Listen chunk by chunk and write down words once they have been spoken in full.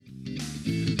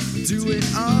do it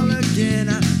all again.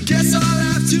 I guess I'll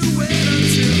have to wait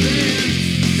until then.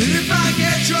 And if I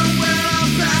get drunk, well,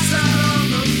 I'll pass out on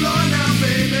the floor now,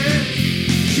 baby.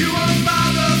 You won't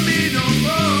bother me no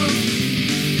more.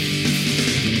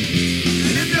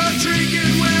 And if you're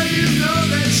drinking, well, you know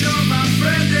that you're my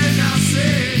friend. And I'll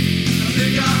say, I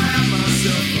think I'll have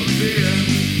myself a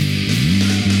beer.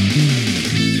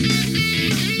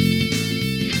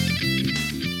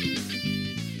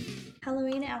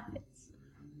 Halloween outfits.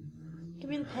 Give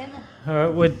me the pen.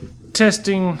 Alright, we're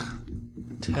testing.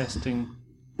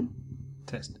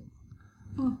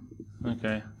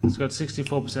 Okay, it's got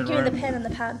 64% Give me the right. pen and the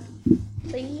pad,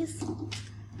 please.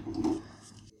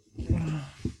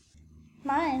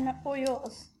 Mine or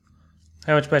yours?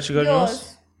 How much batch you got in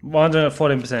yours? Mine's at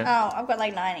 14%. Oh, I've got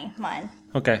like 90. Mine.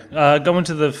 Okay, go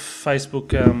into the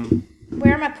Facebook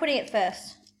Where am I putting it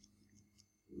first?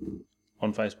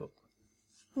 on Facebook.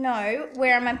 No,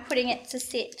 where am I putting it to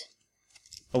sit?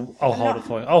 I'll hold it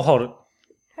for you. I'll hold it.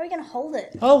 How are we going to hold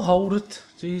it? I'll hold it.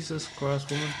 Jesus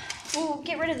Christ, woman. We'll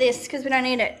get rid of this because we don't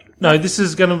need it. No, this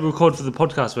is going to record for the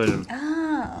podcast version.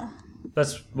 Oh.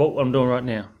 That's what I'm doing right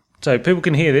now. So people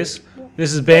can hear this.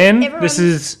 This is Ben. Everyone, This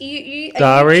is are you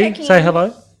Dari. checking- Say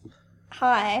hello.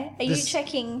 Hi. Are you This-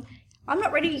 checking? I'm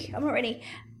not ready.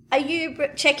 Are you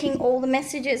checking all the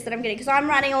messages that I'm getting? Because I'm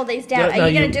writing all these down. No, Are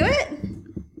you going you- to do it?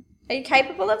 Are you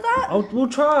capable of that? We'll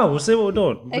try. We'll see what we're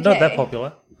doing. We're not Okay. that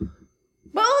popular.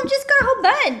 Well, I've just got a whole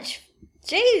bunch.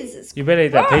 Jesus. You better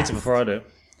eat that Christ. pizza before I do.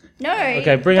 No.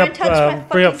 Okay, bring don't up touch my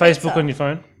bring up fucking Facebook pizza. on your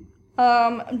phone.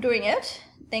 I'm doing it.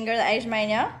 Then go to Asia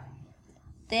Mania.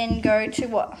 Then go to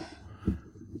what?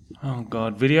 Oh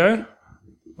God, video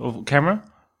or camera?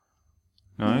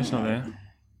 No, it's not there.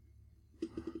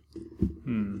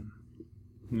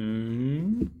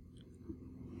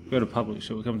 Go to public.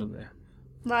 Shall we come to there?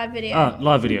 Live video.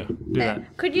 Live video. Do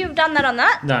that. Could you have done that on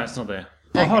that? No, it's not there.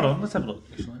 Oh, hold on. Let's have a look.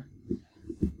 Actually,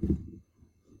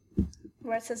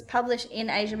 Where it says publish in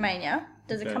Asia Mania.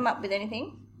 Does it Okay. come up with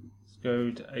anything? let's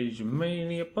go to Asia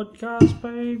Mania podcast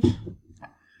page.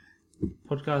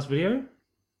 Podcast video.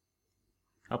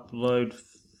 Upload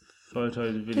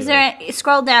photos, video. Is there?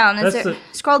 Scroll down. That's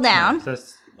Scroll down.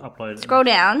 That's uploaded. Scroll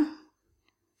down.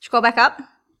 Scroll back up.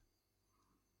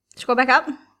 Scroll back up.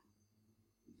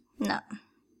 No.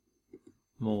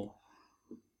 More.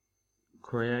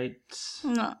 Create.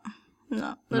 No. There's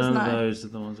None of no. those are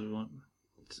the ones we want.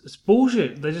 It's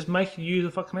bullshit. They just make you use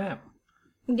a fucking app.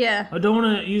 Yeah. I don't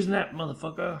want to use an app,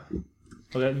 motherfucker.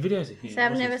 Okay, the videos are here. So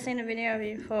I've What's never this? seen a video of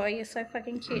you before. You're so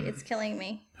fucking cute. It's killing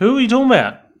me. Who are you talking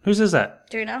about? Who says that?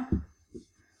 Juna.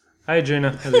 Hey,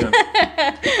 Juna. How's it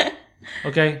going?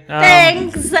 Okay.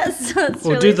 Thanks. That's We'll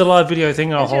really do the live video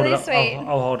thing. I'll That's hold really it up. sweet.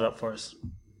 I'll hold it up for us.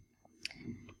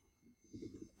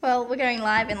 Well, we're going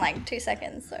live in like 2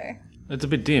 seconds, so It's a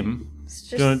bit dim. just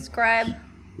Do you want- subscribe.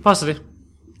 Pass it.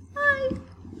 Hi.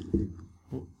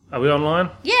 Are we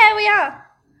online? Yeah, we are.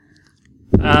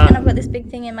 And Uh, I've got this big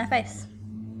thing in my face.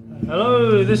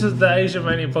 hello, this is the Asia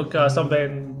Mania podcast. I'm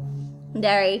Ben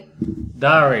Dari.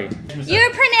 Dari.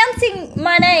 You're pronouncing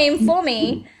my name for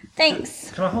me.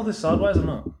 Thanks. Can I hold this sideways or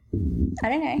not? I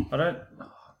don't know. I don't.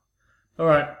 All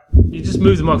right, you just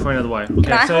move the microphone out of the way.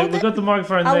 Okay, I so hold we've it? got the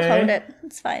microphone I'll there hold it.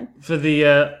 It's fine. for the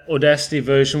Audacity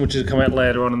version, which will come out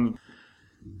later on.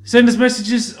 Send us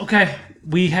messages. Okay,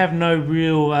 we have no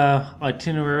real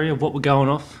itinerary of what we're going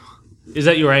off. Is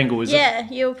that your angle? Is it? Yeah,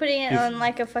 you were putting it on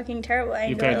like a fucking terrible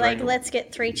angle. found your Like, angle. let's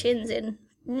get 3 chins in.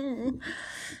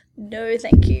 No,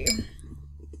 thank you.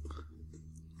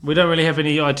 We don't really have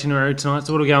any itinerary tonight,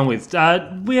 so what are we going with?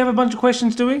 We have a bunch of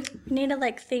questions, do we? We need a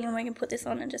like thing and we can put this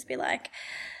on and just be like,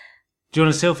 Do you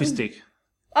want a selfie stick?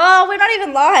 oh, we're not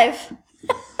even live.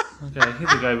 Okay, hit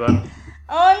the go button.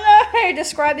 Oh no,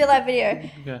 describe your live video.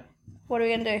 Okay. What are we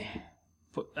going to do?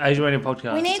 Asia Mania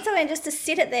podcast. We need something just to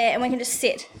sit it there and we can just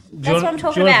sit. Do That's you what want, I'm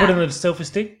talking Do you want about. to put in the selfie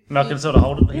stick? And I can sort of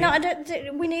hold it here? No, I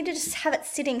don't. We need to just have it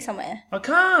sitting somewhere. I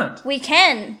can't. We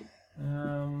can.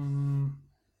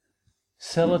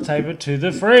 Sellotape it to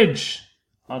the fridge.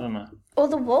 I don't know. Or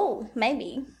the wall,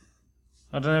 maybe.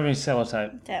 I don't have any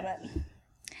sellotape. Damn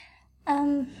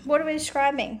it. What are we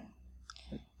describing?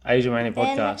 Asia Mania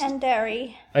Ben podcast. and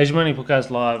Dari. Asia Mania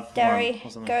podcast live. Dari, one or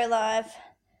something. go live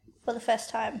for the first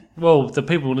time. Well, the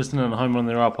people listening at home on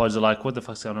their iPods are like, what the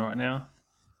fuck's going on right now?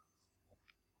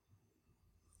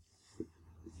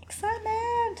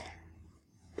 Excitement.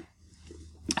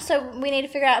 So we need to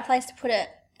figure out a place to put it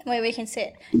where we can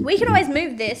sit. We can always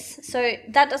move this, so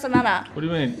that doesn't matter. What do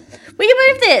you mean? We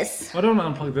can move this. I don't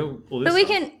want to unplug all this But we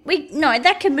stuff. can, no,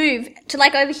 that can move to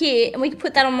like over here and we can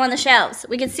put that on one of the shelves.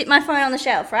 We can sit my phone on the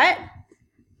shelf, right?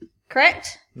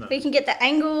 Correct? No. We can get the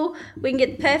angle. We can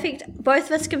get perfect. Both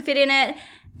of us can fit in it,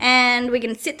 and we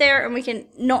can sit there, and we can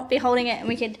not be holding it, and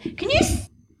we can. Can you?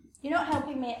 You're not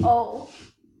helping me at all.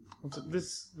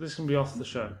 This can be off the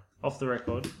show, off the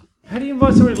record. How do you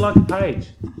invite somebody to like a page?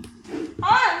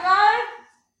 I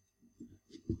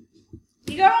don't know.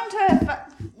 You go onto her.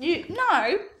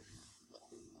 No.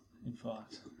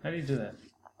 Invite. How do you do that?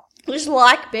 This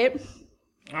like bit.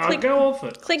 Go off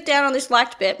it. Click down on this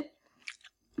liked bit.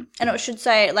 And it should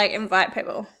say, like, invite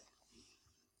people.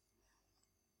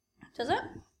 Does it?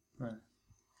 No.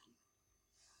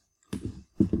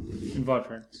 Invite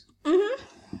friends.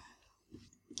 Mm-hmm.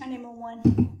 I need more wine.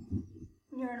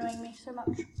 You're annoying me so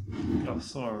much. Oh,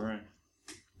 sorry.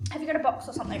 Have you got a box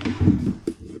or something?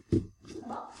 A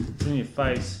box? It's in your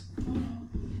face.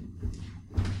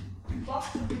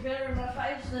 Box would be better in my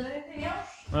face than anything else.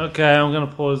 Okay, I'm going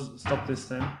to stop this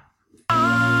then.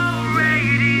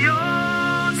 Radio,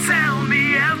 tell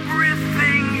me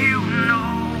everything you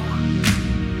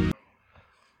know.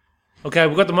 Okay,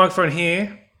 we've got the microphone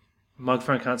here. The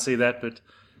microphone can't see that, but...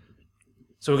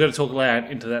 So we're going to talk loud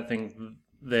into that thing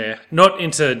there. Not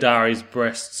into Dari's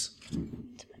breasts.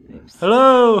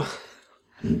 Hello!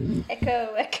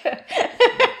 Echo.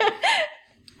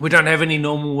 We don't have any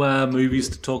normal movies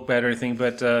to talk about or anything,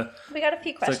 but... We got a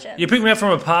few questions. Like, you picked me up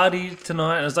from a party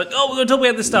tonight, and it's like, oh, we're going to talk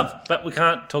about this stuff, but we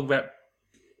can't talk about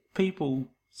people,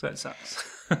 so that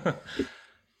sucks.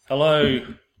 Hello,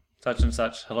 such and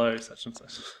such. Hello, such and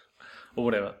such. Or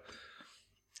whatever.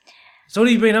 So what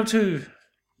have you been up to?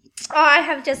 Oh, I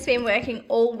have just been working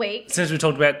all week. Since we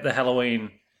talked about the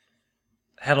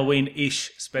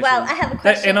Halloween-ish special. Well, I have a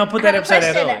question. And I'll put that episode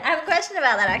out early. I have a question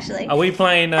about that, actually. Are we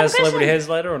playing Celebrity question. Heads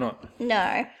later or not?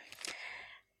 No.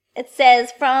 It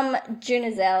says from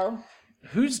Junizel.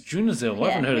 Who's Junizel? I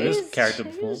haven't heard of this character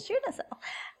before. Who's Junizel?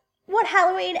 What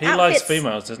Halloween He outfits likes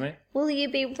females, doesn't he? will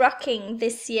you be rocking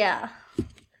this year?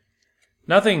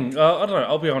 Nothing. I don't know.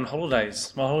 I'll be on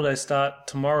holidays. My holidays start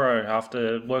tomorrow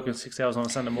after working 6 hours on a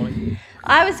Sunday morning.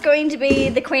 I was going to be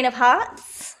the Queen of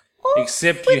Hearts. Oh,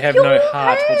 Except you have no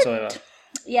heart whatsoever.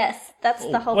 Yes, that's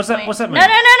the whole What's point. that? What's that mean? No,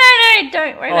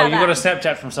 don't worry about You that. got a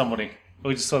Snapchat from somebody.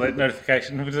 We just saw that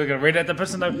notification. We're just going to read out the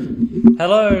person.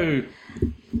 Hello.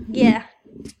 Yeah,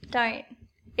 don't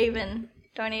even.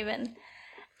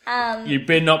 You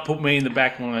better not put me in the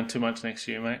back line too much next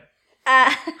year, mate.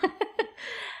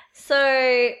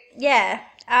 So, yeah,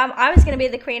 I was going to be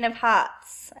the Queen of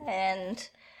Hearts, and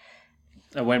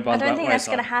I went by I the don't think that's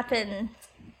wayside. going to happen.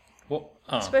 What?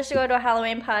 I was supposed to go to a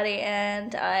Halloween party,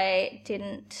 and I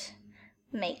didn't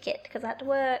make it because I had to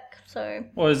work, so...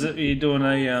 What is it? Are you doing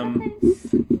a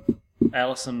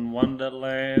Alice in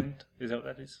Wonderland? Is that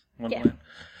what that is? Wonderland?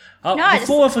 Oh, No,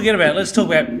 before I forget about it, let's talk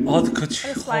about haute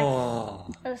couture. I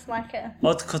just like it.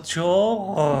 Haute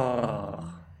couture.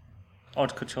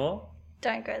 Haute couture.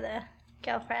 Don't go there,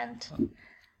 girlfriend.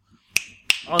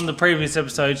 On the previous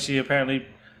episode, she apparently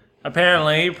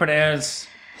pronounced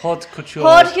haute couture.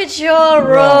 Haute couture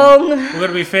wrong. We're going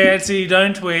to be fancy,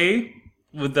 don't we?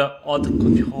 With the haute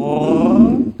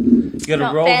couture. You got to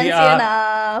Not roll fancy the R.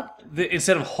 enough.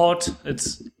 Instead of hot,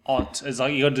 it's hot. It's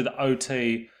like you got to do the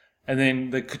OT. And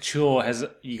then the couture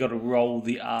you got to roll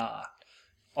the R.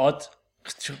 Haute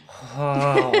couture.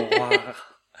 Oh, wow.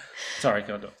 Sorry,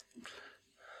 can I do it?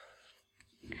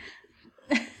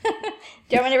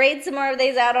 Do you want me to read some more of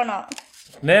these out or not?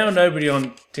 Now nobody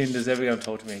on Tinder's ever going to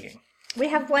talk to me again. We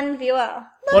have one viewer.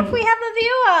 Look, we have a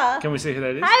viewer. Can we see who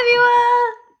that is? Hi,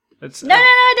 viewer. It's, No,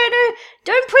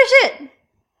 don't push it.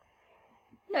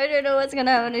 No, don't know what's going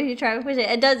to happen if you try to push it.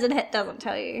 It doesn't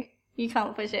tell you. You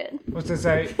can't push it. What's it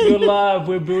say? You're live.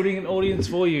 We're building an audience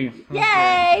for you.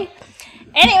 Yay.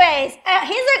 Anyways, I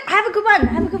have a good one.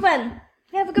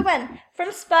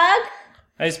 From Spug.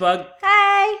 Hey, Spug.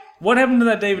 Hi. What happened to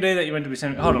that DVD that you meant to be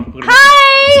sending? Hold on.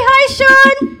 Hi,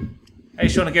 Sean. Hey,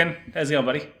 Sean again. How's it going,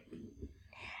 buddy?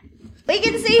 We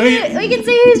can see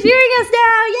who's viewing us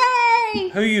now. Yay.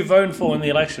 Who are you voting for in the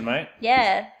election, mate?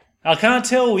 Yeah. I can't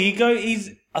tell.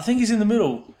 I think he's in the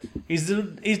middle. He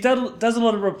does a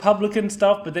lot of Republican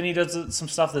stuff, but then he does some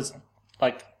stuff that's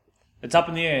like it's up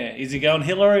in the air. Is he going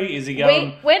Hillary? Is he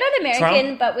going? We're not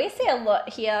American, Trump? but we see a lot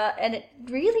here, and it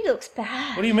really looks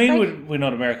bad. What do you mean we're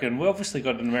not American? We obviously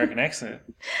got an American accent.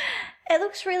 It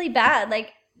looks really bad.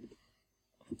 Like,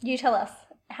 you tell us.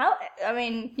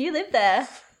 You live there.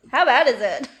 How bad is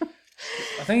it?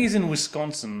 I think he's in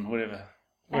Wisconsin, wherever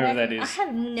that is. I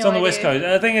have no idea. It's on the West Coast.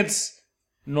 I think it's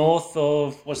north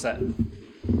of what's that?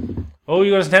 Oh,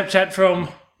 you got a Snapchat from?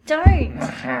 Don't.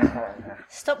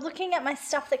 Stop looking at my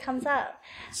stuff that comes up.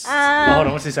 Hold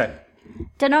on, what's he say?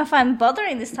 Don't know if I'm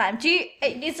bothering this time.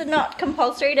 Is it not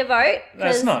compulsory to vote? No,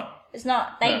 it's not. It's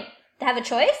not. They have a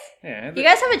choice? Yeah. You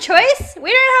guys have a choice?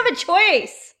 We don't have a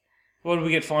choice. What do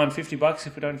we get fined? $50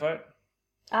 if we don't vote?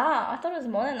 Ah, I thought it was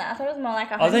more than that. I thought it was more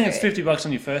like 100. I think it's $50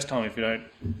 on your first time if you don't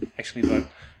actually vote.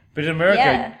 But in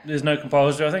America, there's no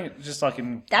compulsory. I think it's just like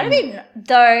in That'd be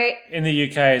though. In the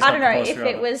UK, it's I don't not know if compulsory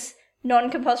it was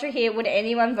non-compulsory here. Would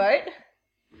anyone vote?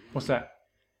 What's that?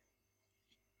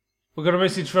 We got a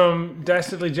message from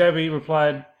Dastardly Jabby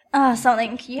replied. Oh,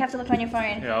 something. You have to look on your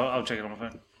phone. Yeah, I'll check it on my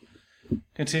phone.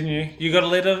 Continue. You got a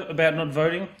letter about not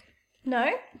voting? No.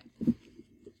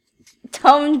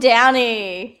 Tom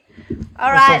Downey.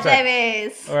 All right,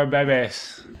 babies. All right,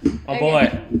 babies. Oh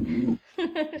boy.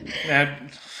 Now.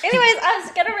 Anyways, I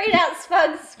was gonna read out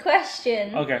Spug's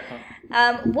question. Okay.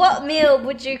 What meal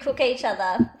would you cook each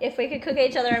other if we could cook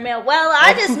each other a meal? Well,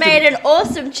 I just made an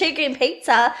awesome chicken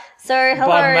pizza. So hello.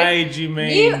 By made you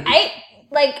mean?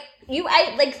 You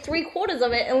ate like 3/4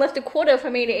 of it and left a quarter for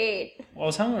me to eat. Well, I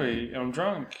was hungry. I'm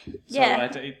drunk. So Yeah. I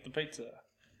had to eat the pizza.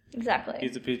 Exactly.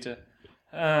 Eat the pizza.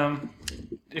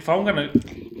 If I'm gonna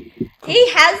He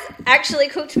has actually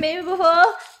cooked for me before.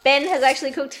 Ben has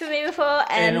actually cooked for me before,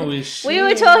 and we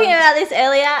were talking about this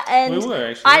earlier. And we were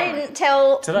actually. I didn't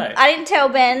tell today. I didn't tell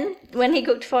Ben when he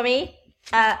cooked for me.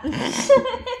 I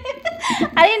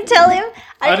didn't tell him.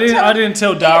 I didn't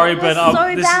tell Dari, but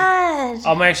bad.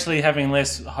 I'm actually having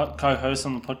less co-hosts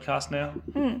on the podcast now.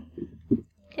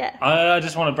 Yeah. I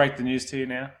just want to break the news to you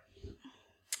now.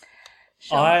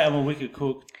 Sure. I am a wicked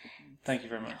cook. Thank you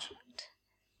very much.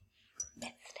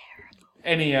 That's terrible.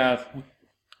 Any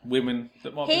women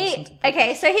that might be listening to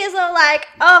okay, so he's all like,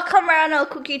 "Oh, come around, I'll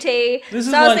cook you tea." This so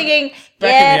is I was like thinking,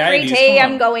 back in the free 80s, tea.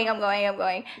 come I'm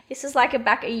going. This is like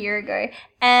back a year ago,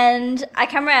 and I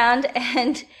come around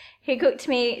and he cooked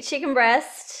me chicken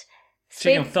breast,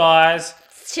 chicken thighs,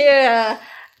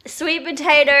 sweet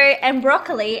potato, and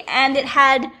broccoli, and it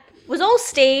was all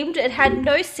steamed. It had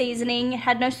no seasoning. It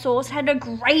had no sauce. It had no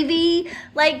gravy.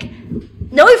 Like,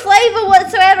 no flavour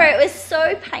whatsoever. It was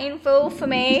so painful for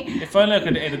me. If only I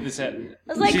could edit this out. I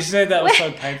was like, she said that was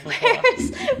so painful for her.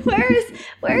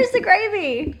 Where is the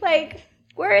gravy? Like,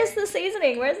 where is the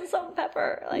seasoning? Where's the salt and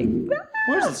pepper? Like,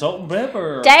 where's the salt and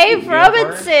pepper? Dave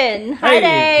Robertson. Hi,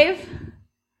 Dave.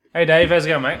 Hey, Dave. How's it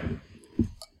going, mate?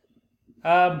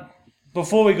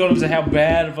 Before we got into how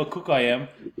bad of a cook I am,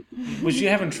 which you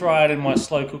haven't tried in my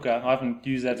slow cooker. I haven't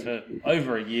used that for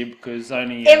over a year because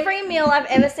only... Every meal I've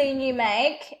ever seen you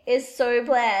make is so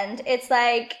bland. It's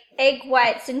like egg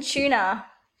whites and tuna.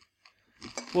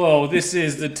 Well, this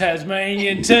is the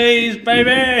Tasmanian teas,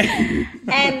 baby!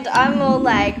 And I'm all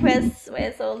like,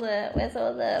 where's all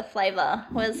the flavour?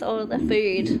 Where's all the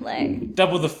food? Like,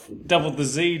 double the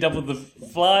Z, double the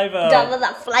flavour. Double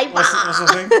the flavour. What's the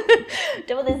thing?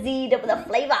 Double the Z, double the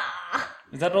flavour.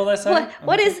 Is that all they say?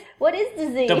 What is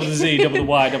the Z? Double the Z, double the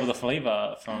Y, double the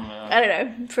flavour from... I don't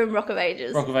know, from Rock of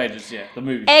Ages. Rock of Ages, yeah, the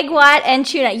movie. Egg white and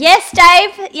tuna. Yes,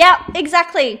 Dave. Yep,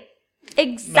 exactly.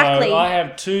 Exactly. No, I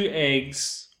have 2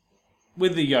 eggs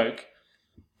with the yolk,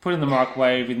 put in the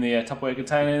microwave in the Tupperware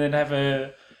container, and then have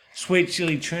a sweet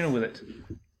chili tuna with it.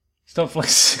 Stop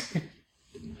flexing.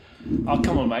 Oh,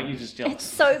 come on, mate, you're just jealous. It's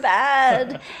so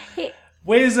bad.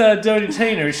 Where's Dirty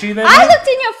Tina? Is she there? I looked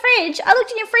in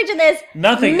your fridge and there's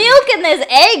nothing. Milk and there's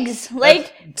eggs.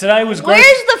 Like, today was where's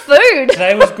the food?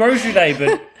 Today was grocery day,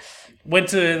 but went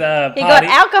to the party. He got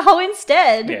alcohol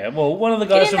instead. Yeah, well, one of the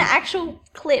guys Get in the actual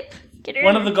clip.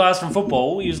 One of the guys from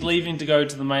football, he was leaving to go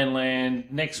to the mainland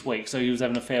next week, so he was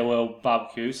having a farewell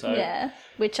barbecue. So yeah,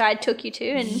 which I took you to.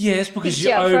 And yes, because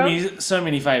you owe me so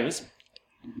many favours.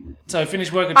 So I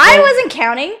finished work at 12. I wasn't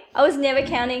counting. I was never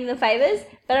counting the favours,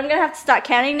 but I'm going to have to start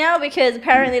counting now because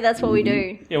apparently that's what we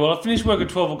do. Yeah, well, I finished work at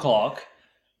 12 o'clock,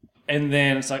 and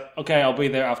then it's like, okay, I'll be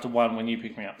there after 1 when you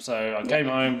pick me up. So I came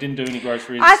home, didn't do any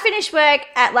groceries. I finished work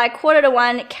at like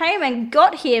 1:45, came and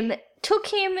got him, took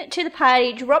him to the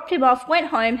party, dropped him off, went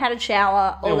home, had a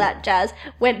shower, all that jazz,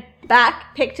 went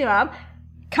back, picked him up,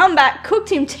 come back,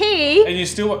 cooked him tea. And you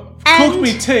still cooked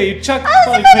me tea, chucked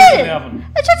bloody pizza pizza in the oven.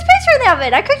 I chucked pizza in the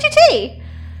oven. I cooked your tea.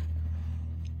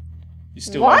 You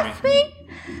still want me?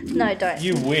 No, don't.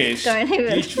 You wish. Don't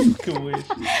even. You fucking wish.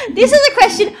 This is a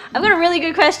question. I've got a really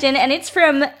good question, and it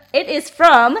is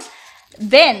from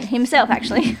Ben himself,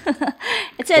 actually.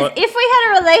 It says, if we had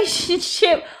a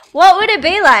relationship, what would it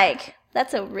be like?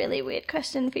 That's a really weird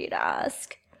question for you to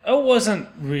ask. It wasn't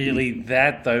really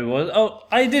that, though, was it? Oh,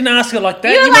 I didn't ask it like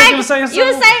that. You were saying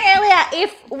earlier,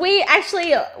 if we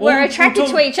actually were attracted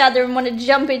to each other and wanted to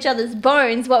jump each other's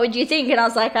bones, what would you think? And I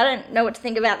was like, I don't know what to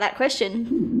think about that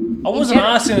question. I wasn't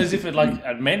asking as if it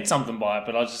meant something by it,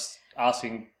 but I was just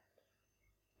asking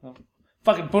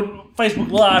Fucking put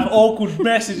Facebook Live, awkward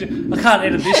message. I can't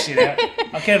edit this shit out.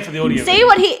 I can for the audio. See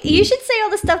you should see all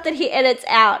the stuff that he edits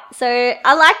out. So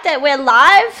I like that we're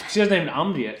live. She hasn't even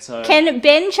ummed yet, so. Can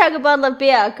Ben chug a bottle of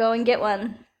beer? Go and get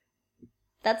one.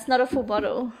 That's not a full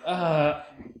bottle.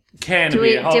 Can of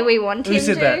beer. Do we want him Who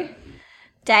said to? that?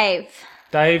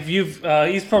 Dave,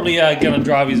 he's probably going to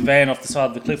drive his van off the side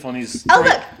of the cliff on his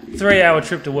 3-hour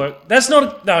trip to work. That's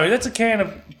not, no, that's a can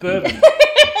of bourbon.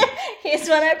 Here's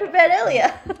one I prepared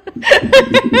earlier.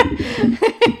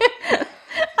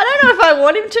 I don't know if I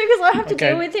want him to because I have to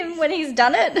deal with him when he's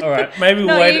done it. All right, maybe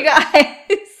we'll no, wait. You guys.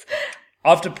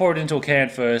 I have to pour it into a can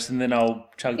first, and then I'll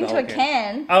chug the whole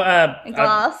can. Into a can? A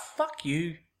glass? Fuck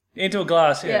you. Into a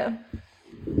glass, yeah.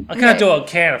 I can't No. do a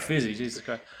can of fizzy, Jesus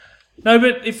Christ. No,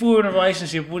 but if we were in a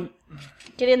relationship, wouldn't...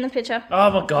 Get in the picture.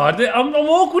 Oh my God, I'm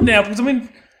awkward now because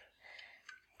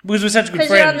because we're such good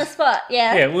friends. Because you're on the spot,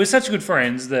 yeah. Yeah, we're such good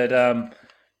friends that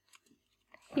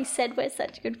He said we're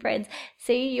such good friends.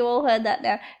 See, you all heard that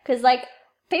now. Because, like,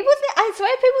 I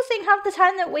swear people think half the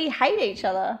time that we hate each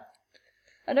other.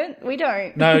 We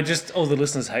don't. No, just all the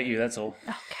listeners hate you, that's all.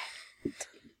 Okay.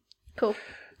 Cool.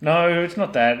 No, it's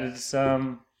not that. It's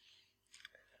I'm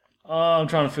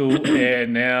trying to feel air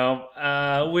now.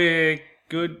 We're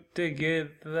good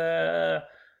together.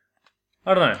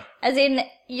 I don't know. As in,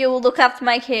 you'll look after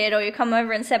my kid, or you come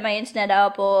over and set my internet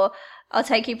up, or I'll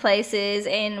take you places,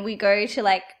 and we go to,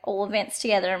 like, all events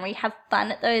together, and we have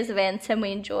fun at those events, and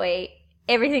we enjoy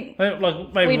everything.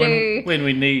 Like maybe when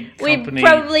we need company. We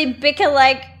probably bicker,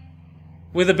 like...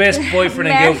 We're the best boyfriend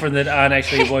and girlfriend that aren't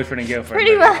actually a boyfriend and girlfriend.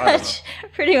 Pretty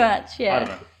much, yeah. I don't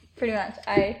know. Pretty much,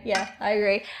 I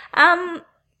agree. I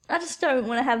just don't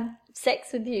want to have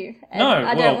sex with you. And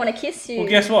I don't want to kiss you. Well,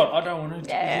 guess what? I don't want to.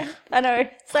 Yeah, I know.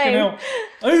 Same.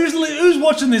 Who's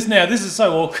watching this now? This is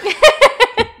so awkward.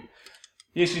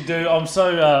 Yes, you do. I'm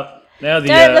so now the.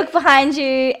 Don't look behind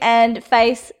you, and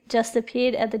face just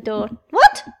appeared at the door.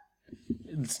 What?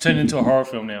 It's turned into a horror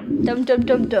film now. Dum dum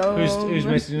dum dum. Who's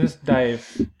messaging us?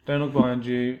 Dave. Don't look behind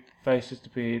you. Face just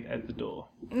appeared at the door.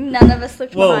 None of us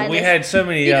looked behind us. Well, we had so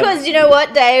many... Because you know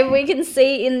what, Dave? We can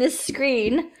see in this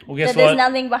screen that there's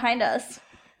nothing behind us.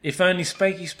 If only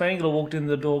Spanky Spangler walked in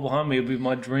the door behind me, it would be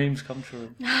my dreams come true.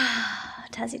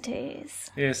 Tassie Tees.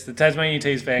 Yes, the Tasmanian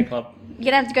Tees fan club.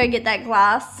 You're going to have to go get that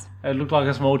glass. It looked like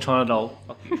a small China doll.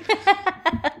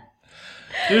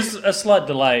 There's a slight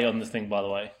delay on the thing, by the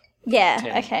way.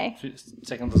 Yeah, okay.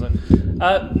 Seconds or so.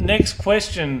 Next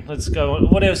question. Let's go on.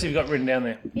 What else have you got written down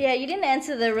there? Yeah, you didn't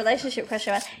answer the relationship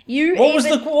question. What was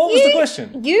the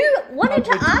question? You wanted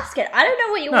to ask it. I don't know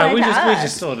what you wanted to ask. We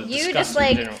just sort of discussed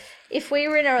it in general. If we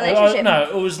were in a relationship.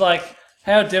 No, it was like,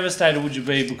 how devastated would you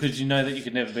be because you know that you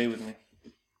could never be with me?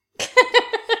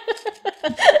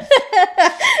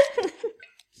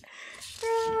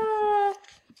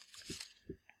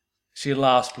 She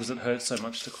laughs because it hurts so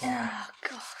much to cry. Oh,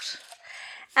 God.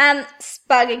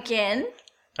 Spug again.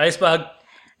 Hey, Spug.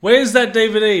 Where's that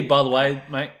DVD, by the way,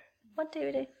 mate? What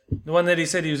DVD? The one that he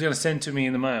said he was going to send to me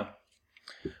in the mail.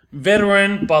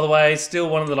 Veteran, by the way, still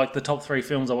one of the top 3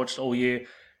 films I watched all year.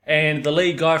 And the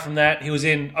lead guy from that, he was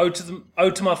in Ode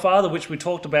to My Father, which we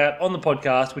talked about on the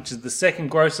podcast, which is the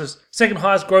second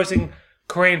highest grossing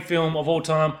Korean film of all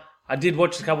time. I did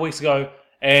watch it a couple weeks ago,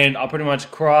 and I pretty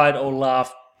much cried or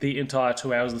laughed the entire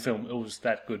 2 hours of the film. It was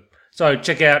that good. So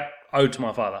check out Ode to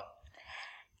My Father.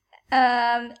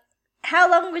 How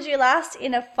long would you last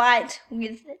in a fight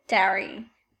with Darry?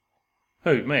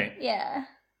 Who, me? Yeah.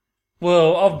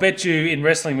 Well, I've bet you in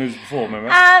wrestling moves before, remember?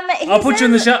 I put you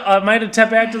in the I made a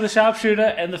tap out to the sharpshooter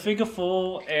and the figure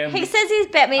 4 and... He says he's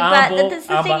bet me, but the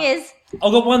thing is...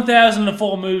 I've got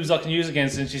 1,004 moves I can use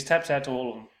against and she's taps out to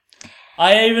all of them.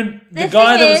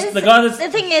 The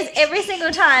thing is, every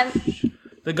single time...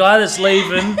 The guy that's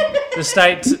leaving the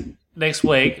States next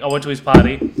week, I went to his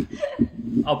party.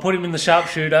 I'll put him in the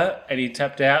sharpshooter and he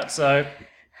tapped out, so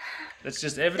that's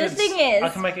just evidence. The thing is... I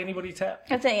can make anybody tap.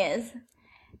 The thing is...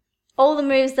 All the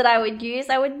moves that I would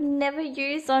never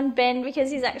use on Ben because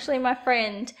he's actually my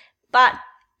friend. But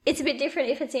it's a bit different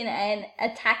if it's in an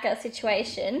attacker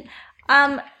situation.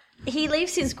 He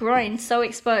leaves his groin so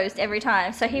exposed every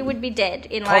time, so he would be dead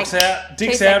in Cocks out,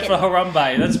 dicks out for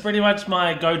Harambe. That's pretty much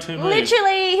my go-to move.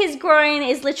 Literally, his groin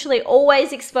is literally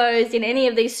always exposed in any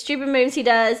of these stupid moves he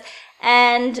does,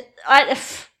 and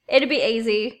it'd be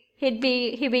easy. He'd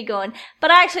be gone. But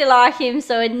I actually like him,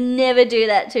 so I'd never do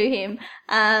that to him.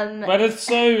 But it's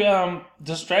so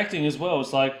distracting as well.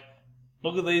 It's like,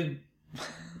 look at these...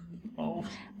 Oh.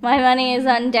 My money is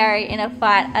on Darry in a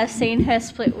fight. I've seen her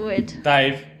split wood.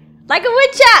 Dave. Like a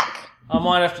woodchuck! I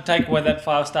might have to take away that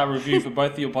 5-star review for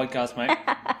both of your podcasts, mate.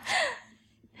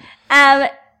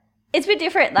 It's a bit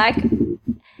different. Like,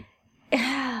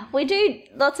 we do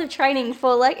lots of training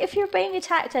for, like, if you're being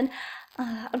attacked. And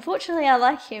unfortunately, I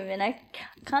like him, and I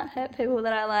can't hurt people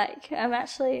that I like. I'm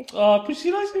actually... Oh, but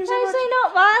she likes me so much. actually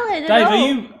not violent Dave, at all. are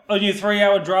you on your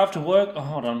 3-hour drive to work? Oh,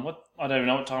 hold on. What? I don't even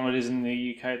know what time it is in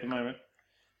the UK at the moment.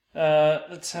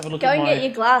 Let's have a look Go at and my... get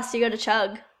your glass. You got to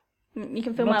chug. You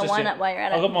can fill Not my just wine yet. up while you're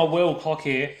at I've it. got my world clock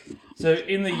here. So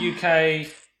in the UK, I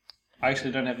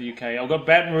actually don't have the UK. I've got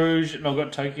Baton Rouge and I've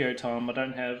got Tokyo time. I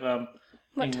don't have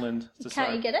England.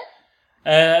 Can't you get it?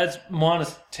 It's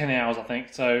minus 10 hours, I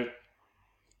think. So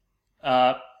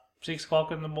 6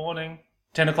 o'clock in the morning,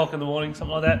 10 o'clock in the morning,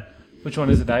 something like that. Which one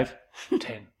is it, Dave? 10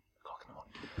 o'clock in the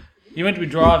morning. You're meant to be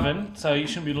driving, so you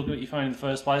shouldn't be looking at your phone in the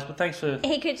first place. But thanks for...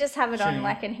 He could just have it on, Tuning.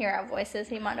 like, and hear our voices.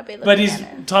 He might not be looking But he's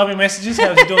at it. typing messages?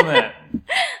 How's he doing that?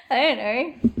 I don't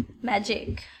know.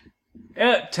 Magic.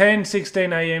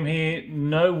 10:16 a.m. here.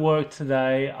 No work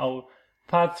today. I'll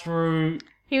part through...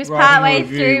 He was Writing a partway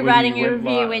review through when writing you a went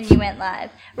review live. when you went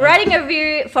live. Writing a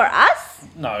review for us?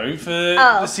 No, for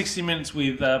the 60 Minutes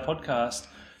with podcast.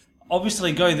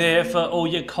 Obviously, go there for all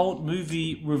your cult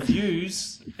movie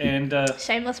reviews and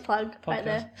Shameless plug right podcast.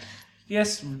 there.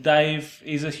 Yes, Dave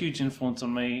is a huge influence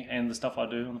on me and the stuff I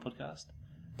do on the podcast.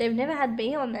 They've never had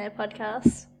me on their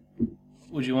podcast.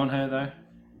 Would you want her though?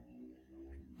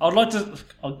 I'd like to.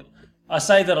 I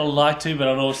say that I'd like to, but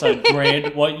I'd also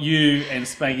dread what you and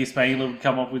Spanky Spangler would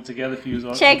come up with together if you was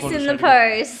on. Checks in the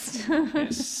post.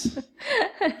 Yes.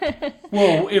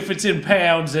 Well, if it's in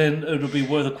pounds, then it'll be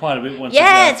worth quite a bit once.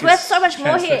 Yeah, it's worth so much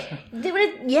more transfer.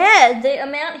 here. Yeah, the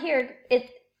amount here, it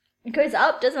goes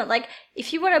up, doesn't it? Like,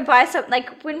 if you want to buy something,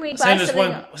 like when we buy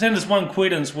something... Send us one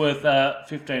quid and it's worth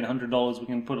 $1,500. We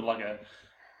can put it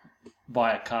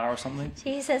buy a car or something.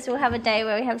 He says we'll have a day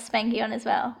where we have Spanky on as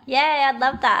well. Yeah, I'd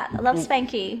love that. I love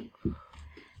Spanky.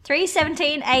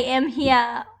 3:17 a.m.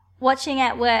 here, watching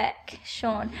at work.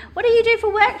 Sean, what do you do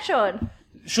for work, Sean?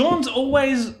 Sean's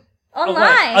always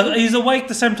Online. awake. He's awake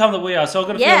the same time that we are, so I've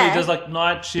got a feeling he does like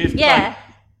night shift, like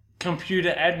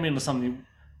computer admin or something.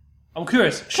 I'm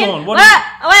curious, Sean.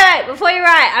 Wait, before you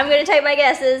write, I'm going to take my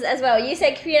guesses as well. You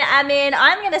said computer admin.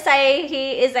 I'm going to say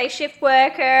he is a shift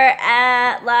worker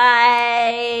at,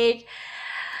 like,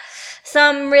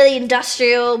 some really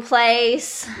industrial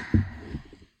place.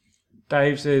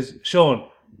 Dave says, Sean,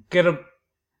 get a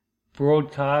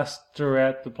broadcast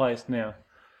throughout the place now.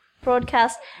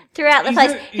 Broadcast throughout the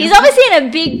place. He's obviously in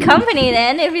a big company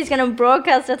then, if he's going to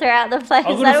broadcast it throughout the place.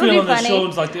 I've got That a would be feeling that funny.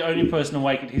 Sean's like the only person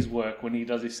awake at his work when he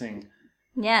does his thing.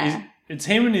 Yeah. It's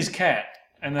him and his cat,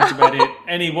 and that's about it.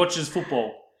 And he watches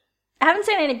football. I haven't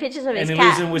seen any pictures of his And he cat.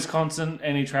 lives in Wisconsin,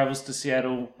 and he travels to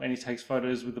Seattle, and he takes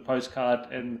photos with the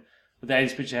postcard and with the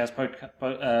 80s Picture House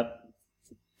postcard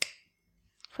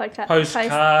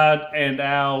and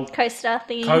our Coaster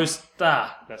thingy.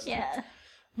 coaster. That's Yeah.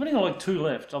 I've only got like 2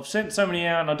 left. I've sent so many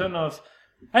out, and I don't know if...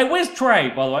 Hey, where's Trey,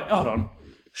 by the way? Hold on.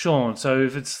 Sean, so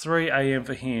if it's 3 a.m.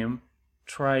 for him,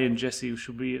 Trey and Jesse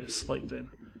should be asleep then,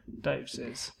 Dave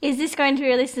says. Is this going to be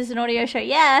released as an audio show?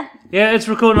 Yeah. Yeah, it's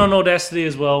recording on Audacity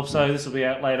as well, so this will be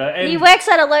out later. And He works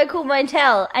at a local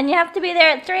motel, and you have to be there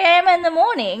at 3 a.m. in the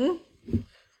morning.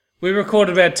 we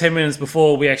recorded about 10 minutes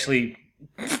before we actually...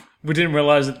 We didn't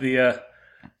realise that the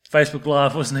Facebook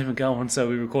Live wasn't even going, so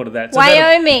we recorded that. So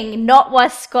Wyoming, not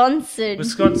Wisconsin.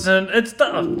 Wisconsin, it's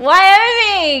done.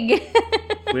 Wyoming!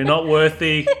 We're not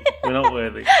worthy. We're not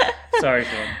worthy. Sorry,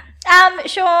 Sean.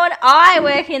 Sean, I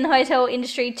work in the hotel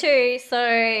industry too,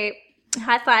 so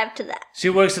high five to that. She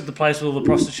works at the place with all the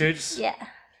prostitutes. Yeah.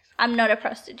 I'm not a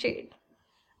prostitute.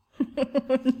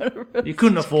 You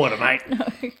couldn't afford it, mate. No.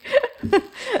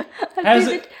 How's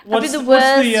it? What's the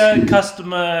the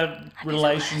customer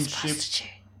relationship? Prostitute.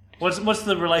 What's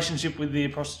the relationship with the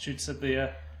prostitutes at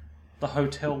the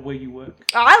hotel where you work?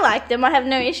 I like them. I have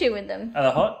no issue with them. Are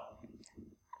they hot?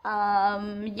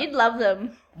 You'd love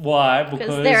them Why?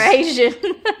 because they're Asian.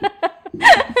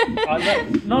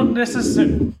 Not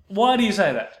necessarily. Why do you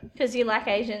say that? Because you like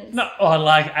Asians. No, I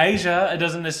like Asia. It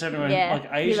doesn't necessarily mean Yeah, like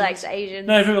Asians. he likes Asians.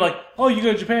 No, people are like, oh, you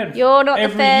go to Japan. You're not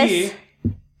every the first. year.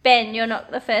 Ben, you're not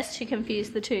the first to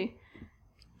confuse the two.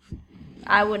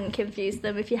 I wouldn't confuse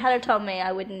them. If you had told me,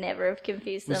 I would never have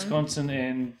confused them. Wisconsin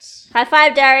and... High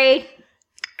five, Dari.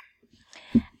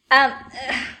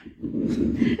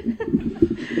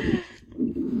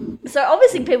 So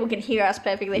obviously people can hear us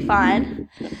perfectly fine.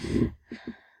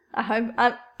 I'm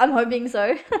hoping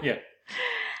so. Yeah.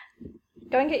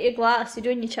 Go and get your glass. You're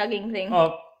doing your chugging thing.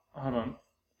 Oh, hold on.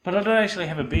 But I don't actually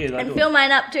have a beer. And fill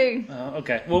mine up too.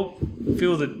 Okay. Well,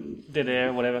 feel the dead air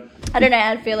or whatever. I don't know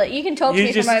how to feel it. You can talk to You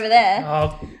me just- from over there.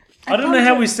 I don't know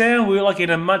how we sound. We're like in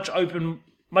a much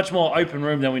much more open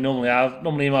room than we normally are.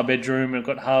 Normally in my bedroom, I've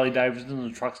got Harley Davidson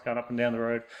and the trucks going up and down the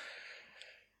road.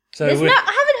 So I haven't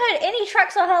heard any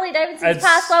trucks or Harley Davidsons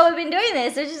pass while we've been doing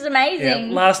this, which is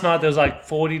amazing. Yeah, last night there was like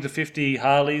 40 to 50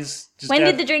 Harleys. When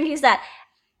did the drinking start?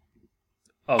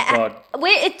 Oh, God.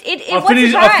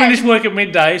 I finished work at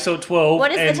midday, so at 12.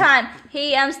 What is the time?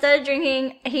 He started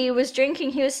drinking. He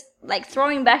was like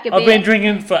throwing back a bit. I've been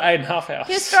drinking for 8.5 hours.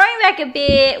 He was throwing back a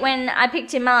bit when I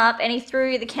picked him up, and he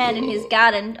threw the can in his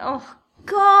garden. Oh,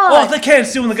 God. Oh, the can's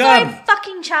still in the garden. So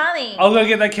fucking charming. I'll go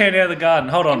get that can out of the garden.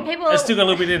 Hold on. It's still got a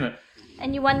little bit in it.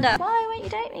 And you wonder, why won't you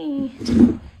date me?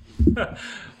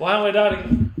 Why aren't we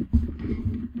dating?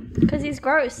 Because he's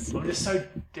gross. I'm just so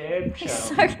damn He's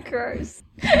so gross.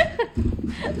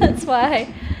 That's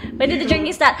why. When did the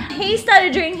drinking start? He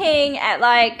started drinking at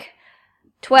like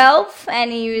 12,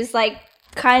 and he was like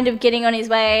kind of getting on his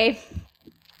way.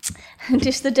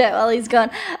 Dish the dirt while he's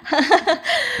gone.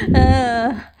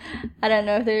 I don't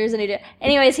know if there is any dirt.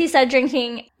 Anyways, he started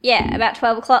drinking, about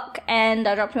 12 o'clock, and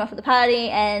I dropped him off at the party,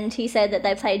 and he said that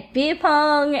they played beer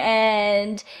pong,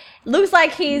 and looks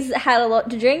like he's had a lot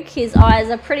to drink. His eyes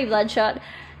are pretty bloodshot,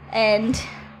 and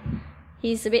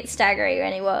he's a bit staggery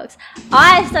when he walks.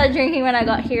 I started drinking when I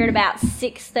got here at about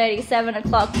 6:30, 7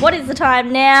 o'clock. What is the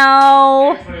time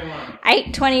now?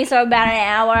 8:20, so about an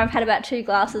hour. I've had about 2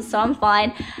 glasses, so I'm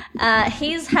fine.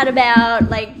 He's had about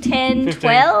like 10, 15.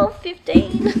 12,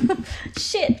 15.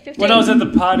 Shit, 15. When I was at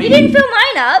the party... You didn't fill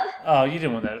mine up. Oh, you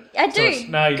didn't want that. I do.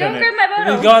 No, you Go don't. and grab my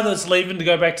bottle. The guy that's leaving to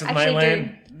go back to the Actually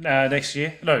mainland next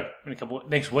year... No,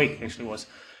 next week, actually was.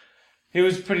 He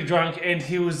was pretty drunk, and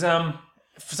he was...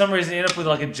 for some reason, he ended up with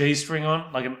like a G-string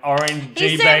on, like an orange G-banger.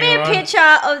 He sent me a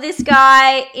picture of this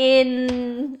guy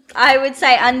in, I would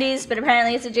say undies, but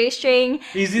apparently it's a G-string.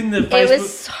 He's in the Facebook. It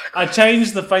was so I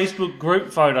changed the Facebook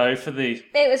group photo for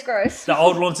It was gross. the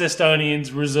Old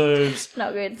Launcestonians Reserves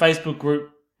Not good. Facebook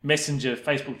group Messenger,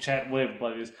 Facebook chat, whatever the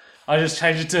bloke is. I just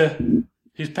changed it to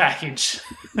his package.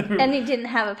 And he didn't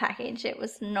have a package. It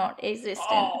was not existent.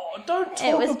 Oh, don't talk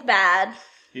It was bad.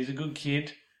 He's a good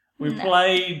kid. We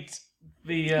played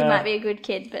the... He might be a good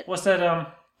kid, but What's that?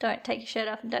 don't take your shirt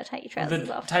off and don't take your trousers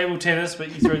The off. table tennis, but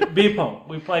you threw beer pong.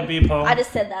 We played beer pong. I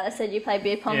just said that. I said you play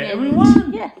beer pong. Yeah, and we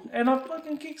won. Yeah. And I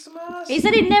fucking kicked some ass. You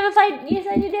said you never played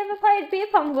beer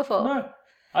pong before. No.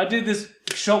 I did this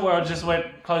shot where I just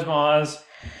went, closed my eyes,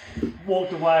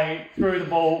 walked away, threw the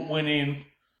ball, went in.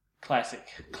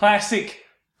 Classic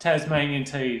Tasmanian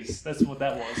tease. That's what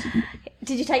that was.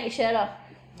 Did you take your shirt off?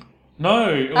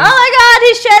 No. It was, Oh my god,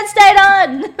 his shirt stayed on!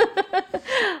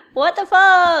 What the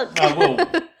fuck? Oh,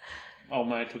 well. Old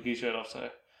mate took his shirt off, so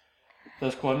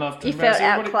that's quite enough to You felt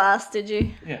outclassed, did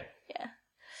you? Yeah. Yeah.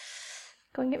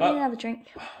 Go and get me another drink.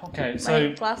 Okay, My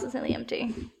so glass is nearly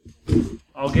empty.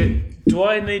 do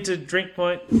I need to drink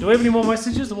do we have any more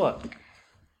messages or what?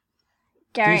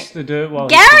 Gary. Dish the dirt while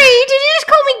Gary? Did you just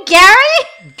call me Gary?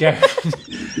 Gary.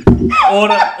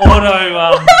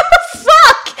 auto,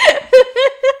 Fuck!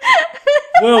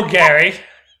 Well, Gary,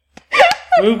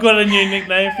 we've got a new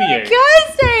nickname for you.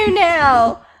 Guy's name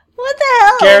now. What the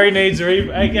hell? Gary needs a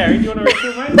refill. Hey, Gary, do you want a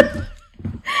refill, mate?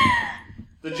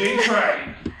 The G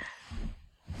train.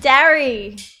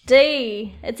 Darry.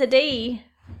 D. It's a D.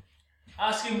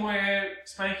 Ask him where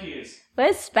Spanky is.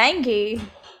 Where's Spanky?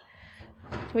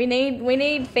 We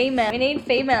need female. We need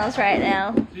females right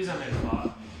now. She's on there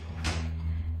far.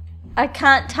 I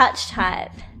can't touch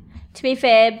type. To be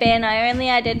fair, Ben, I only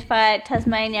identify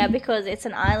Tasmania because it's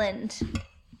an island.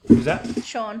 Who's that?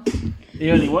 Sean.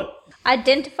 The only what?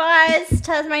 Identifies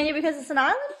Tasmania because it's an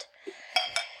island?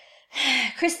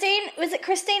 Christine, was it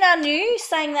Christine Anu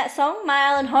sang that song, My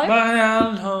Island Home? My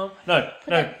Island Home. No.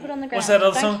 Put on the ground. What's that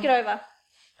other Don't song? kick it over.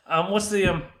 What's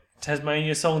the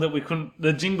Tasmania song that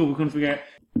the jingle we couldn't figure out?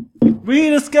 We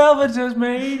discovered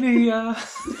Tasmania.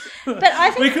 But I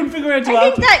think we couldn't figure out.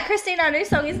 I think that Christine Anu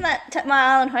song, isn't that My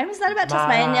Island Home? Is that about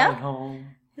Tasmania? Island Home.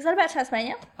 Is that about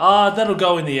Tasmania? That'll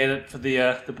go in the edit for the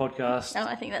podcast. No,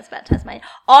 I think that's about Tasmania.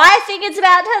 I think it's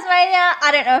about Tasmania.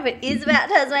 I don't know if it is about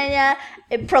Tasmania.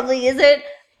 It probably isn't.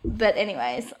 But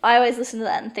anyways, I always listen to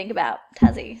that and think about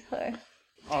Tassie. So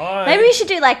maybe we should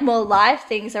do like more live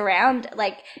things around,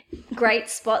 like great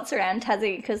spots around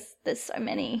Tassie because there's so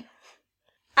many.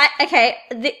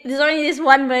 There's only this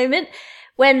one moment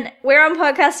when we're on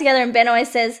podcast together and Ben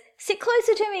always says, sit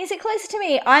closer to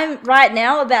me. I'm right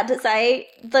now about to say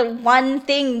the one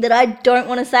thing that I don't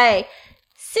want to say.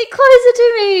 Sit closer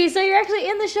to me so you're actually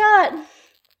in the shot.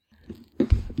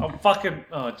 I'm fucking...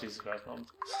 Oh, Jesus Christ.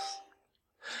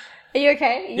 Are you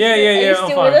okay? Are Yeah, you I'm still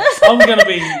fine. with us? I'm going to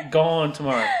be gone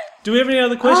tomorrow. Do we have any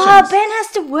other questions? Oh, Ben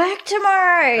has to work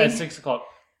tomorrow. At 6 o'clock.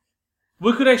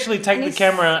 We could actually take And the he's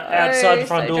camera outside the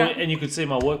front so door drunk. and you could see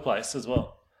my workplace as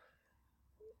well.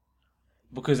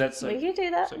 Because that's so, We could do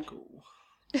that. so cool.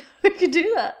 We could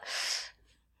do that.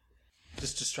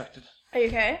 Just distracted. Are you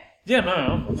okay? Yeah,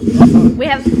 no. We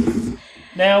have...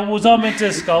 Now, was I meant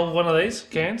to scull one of these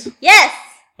cans? Yes!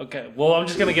 Okay, well, I'm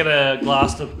just going to get a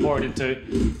glass to pour it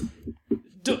into.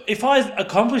 If I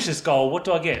accomplish this goal, what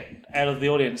do I get out of the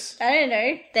audience? I don't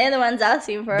know. They're the ones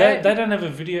asking for They it. don't have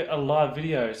a live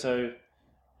video, so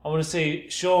I want to see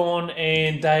Sean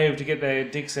and Dave to get their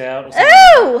dicks out. Or something.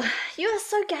 Oh! You are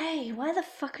so gay. Why the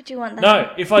fuck would you want that?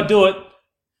 No, if I do it,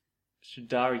 should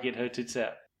Dari get her tits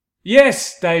out?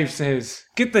 Yes, Dave says.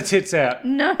 Get the tits out.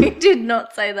 No, he did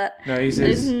not say that. No, he That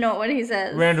is says. not what he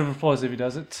says. Round of applause if he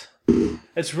does it.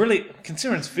 It's really,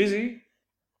 considering it's fizzy,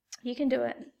 You can do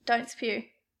it. Don't spew.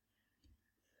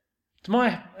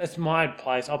 it's my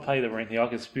place. I'll pay the rent here. I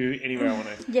can spew anywhere I want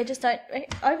to. Yeah, just don't...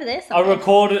 Over there I somewhere.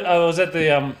 recorded. I was at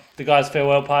the guy's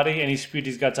farewell party, and he spewed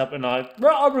his guts up, and I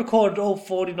recorded all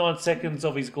 49 seconds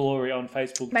of his glory on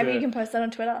Facebook. Maybe you can post that on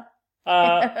Twitter.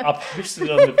 I posted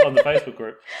it on the Facebook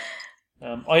group.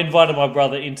 I invited my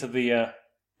brother into the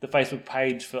Facebook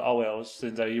page for OLs,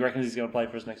 since he reckons he's going to play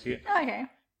for us next year. Okay.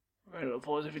 Round of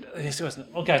applause if he does. Yes, he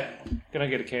wasn't. Okay, gonna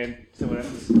get a can. See what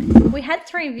happens. We had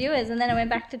 3 viewers and then it went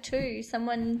back to 2.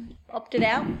 Someone opted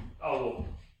out. Oh,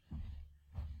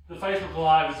 the Facebook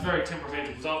Live is very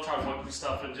temperamental because I'll try and work with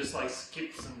stuff and just like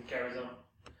skips and carries on.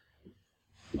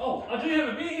 Oh, I do have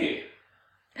a beer here.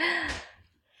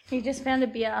 He just found a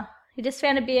beer. He just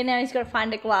found a beer, now he's got to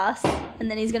find a glass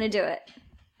and then he's going to do it.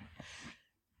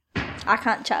 I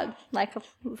can't chug. Like,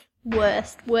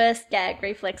 worst gag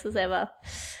reflexes ever.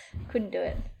 Couldn't do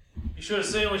it. You should have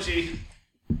seen when she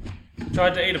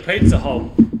tried to eat a pizza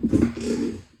whole.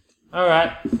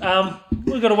 Alright,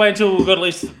 we've got to wait until we've got at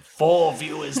least 4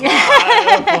 viewers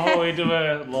live before we do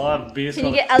a live beer Can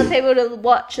you spot. get other people to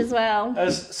watch as well?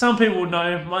 As some people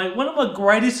know, one of my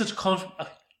greatest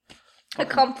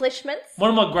Accomplishments? one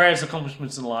of my greatest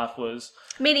accomplishments in life was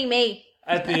Meeting me.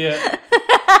 at the.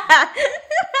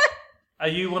 Are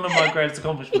you one of my greatest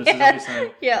accomplishments? Is that what you're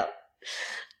saying? Yeah.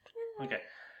 Okay.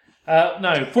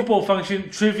 No, football function,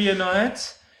 trivia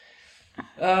night.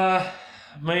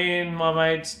 Me and my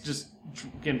mates just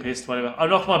getting pissed, whatever. I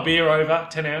knocked my beer over,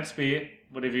 10-ounce beer,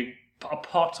 a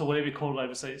pot or whatever you call it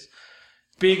overseas.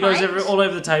 Beer goes Pint? all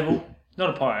over the table. Not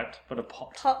a pint, but a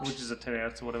pot, Pot. which is a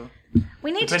 10-ounce or whatever.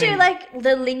 We need Depending- to do like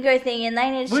the lingo thing and they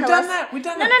need to We've tell done us... that. We've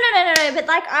done No, that. no, but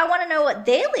like I want to know what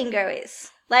their lingo is.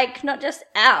 Like not just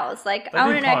ours. Like They I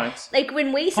do want to know pints. like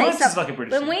when we say Pints is something like a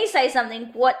British when thing. we say something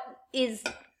what is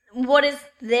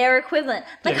their equivalent?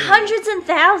 Like Yeah. hundreds and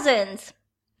thousands.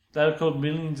 They're called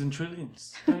millions and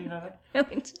trillions. Don't you know that?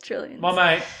 Millions and trillions. My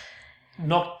mate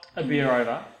knocked a beer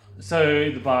over, so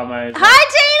the barmaid. Hi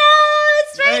Tina!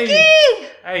 It's Frankie!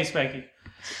 Hey,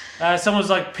 Spanky. Someone's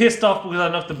like pissed off because I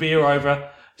knocked the beer over.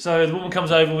 So the woman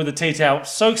comes over with a tea towel,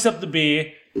 soaks up the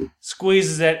beer,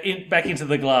 squeezes it back into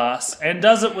the glass, and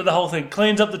does it with the whole thing.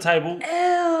 Cleans up the table,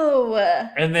 Ew.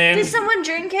 and then Did someone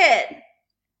drink it?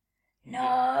 No.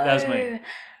 that was me.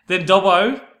 Then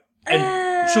Dobbo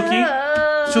and Chooky.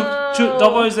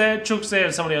 Dobbo's there, Chook's there,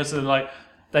 and somebody else. And like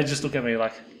they just look at me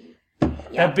like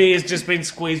that beer's just been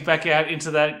squeezed back out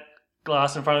into that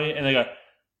glass in front of me, and they go,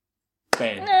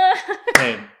 Ben,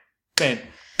 Ben, Ben,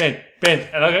 Ben, Ben,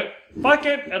 and I go, fuck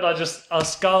it, and I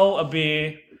scull a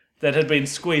beer that had been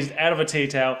squeezed out of a tea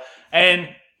towel, and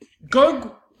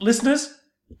listeners,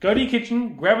 go to your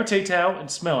kitchen, grab a tea towel, and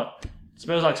smell it. It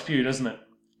smells like spew, doesn't it?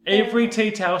 Every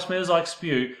tea towel smells like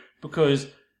spew because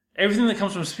everything that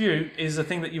comes from spew is the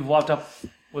thing that you've wiped up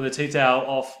with a tea towel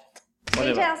off.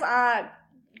 Whatever. Tea towels are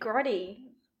grotty.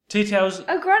 Tea towels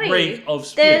Oh, grotty. reek of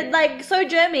spew. They're like so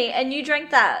germy, and you drank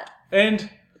that. And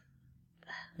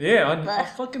yeah, I Blech.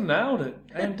 fucking nailed it.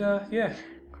 And yeah,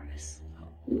 Gross.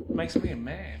 makes me a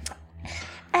man.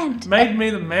 And Made me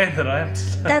the man that I am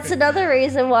today. that's another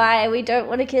reason why we don't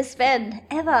want to kiss Ben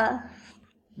ever.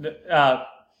 No.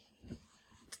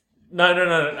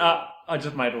 I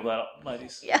just made all that up,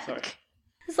 ladies. Yeah. Sorry.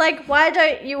 It's like, why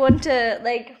don't you want to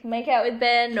like make out with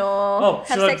Ben or have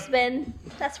should I- sex with Ben?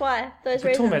 That's why. Those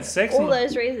We're reasons. talking about sex All and-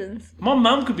 those reasons. My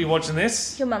mum could be watching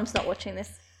this. Your mum's not watching this.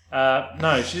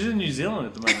 No, she's in New Zealand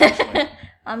at the moment, actually.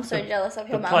 I'm so jealous of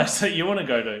The your mum. place that you want to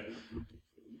go to.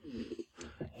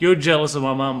 You're jealous of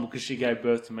my mum because she gave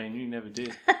birth to me and you never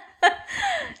did.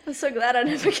 I'm so glad I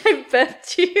never gave birth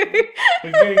to you.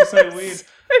 We're getting so weird.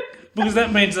 Because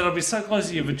that means that I'll be so close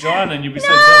to your vagina and you'll be so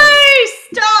No, jealous.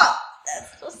 stop!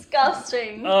 That's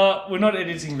disgusting. We're not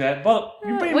editing that. But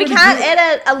you've been We really can't good.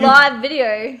 edit a live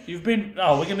video. You've been...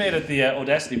 Oh, we're going to edit the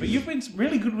Audacity. But you've been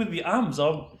really good with the ums.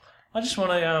 I just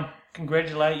want to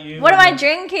congratulate you. What am I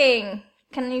drinking?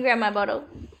 Can you grab my bottle?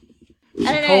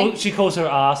 I don't know. She calls her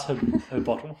ass her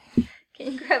bottle.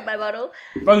 Can you grab my bottle?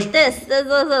 Bo's, This.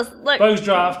 Look. Bo's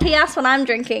draft. He asked what I'm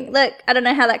drinking. Look, I don't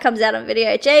know how that comes out on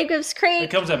video. Jacob's Creek. It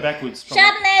comes out backwards. Probably.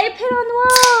 Chardonnay, put on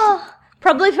the wall.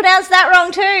 Probably pronounced that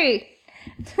wrong too.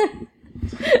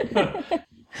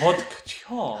 Haute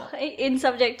couture. In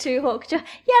subject to hawk. Yeah,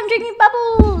 I'm drinking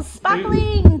bubbles.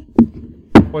 Sparkling.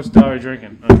 What's Dari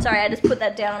drinking? Sorry, I just put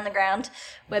that down on the ground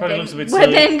where Probably Ben, looks a bit where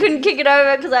silly. Ben couldn't kick it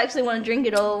over because I actually want to drink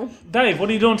it all. Dave, what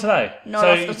are you doing today? Not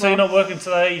off the So you're floor. not working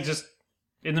today? You're just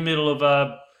in the middle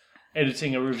of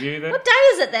editing a review then? What day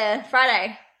is it there?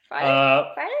 Friday?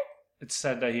 Friday? It's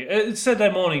Saturday here. It's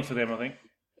Saturday morning for them, I think.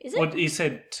 Is it? What he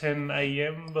said 10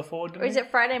 a.m. before, didn't Or is he?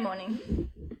 it Friday morning?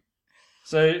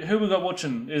 So who we got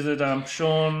watching? Is it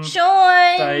Sean?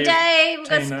 Sean, Dave, Dave, we've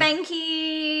got Tina.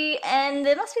 Spanky, and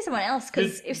there must be someone else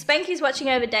because if Spanky's watching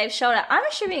over Dave's shoulder, I'm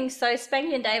assuming so.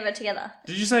 Spanky and Dave are together.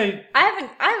 Did you say I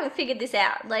haven't figured this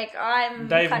out. Like I'm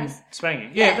Dave kind and of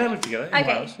Spanky? Yeah, Yeah. they live together in okay,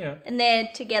 Wales. Yeah. and they're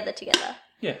together.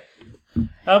 Yeah.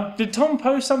 Did Tom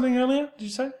post something earlier? Did you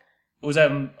say? Or was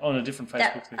that on a different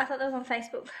Facebook thing? I thought that was on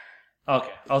Facebook.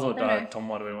 Okay, I thought No. Tom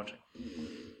might have been watching.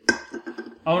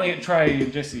 I want to get Trey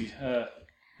and Jesse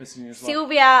listening as well.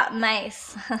 Sylvia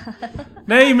Mace.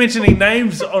 Now you're mentioning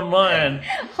names online.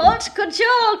 Haute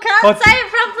couture. Can't Haute- say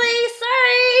it properly.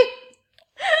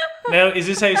 Sorry. Now, is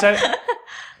this how you say it?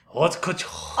 Haute couture.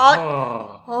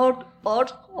 Haute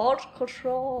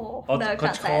couture. Haute No, I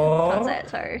can't say it. couture. Can't say it.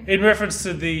 Sorry. In reference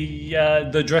to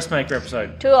the dressmaker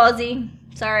episode, Too Aussie.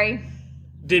 Sorry.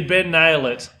 did Ben nail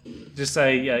it? Just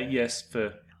say yes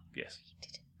for yes.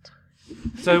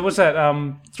 So what's that?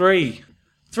 Three.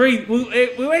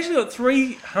 We actually got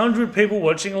 300 people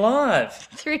watching live.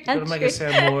 300. Got to make it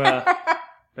sound more better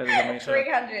than me. So.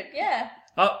 300. Yeah.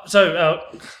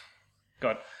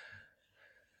 God.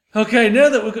 Okay, now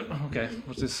that we've got... Okay,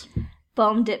 what's this?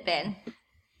 Bombed it, Ben.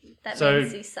 That So-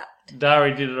 means he sucked.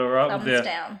 Dari did it all right Thumbs with the...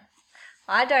 down.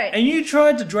 I don't. And you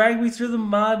tried to drag me through the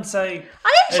mud and say...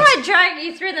 I didn't try to drag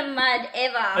you through the mud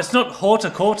ever. It's not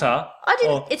horticulture. I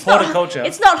didn't. Or It's horticulture. not.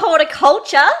 It's not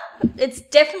horticulture. It's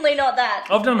definitely not that.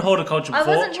 I've done horticulture I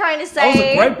before. wasn't trying to I was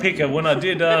say. a grape picker when I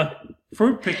did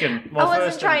fruit picking. I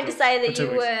wasn't trying to say for that 2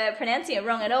 you weeks. were pronouncing it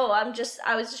wrong at all. I was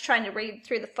just trying to read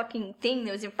through the fucking thing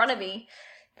that was in front of me.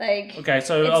 Like, Okay,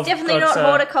 so it's I've definitely got, not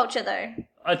horticulture though.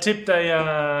 I tipped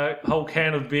a whole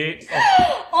can of beer.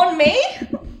 On me?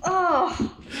 Oh,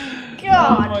 Oh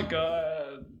God. my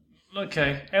god.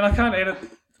 Okay, and I can't edit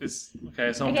this.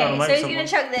 Okay, so I'm trying to Okay, so make he's something. gonna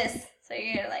chug this. So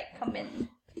you're gonna like come in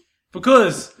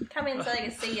so they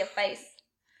can see your face.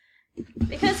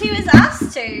 Because he was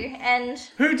asked to, and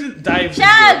who did Dave?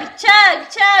 chug.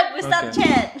 We start the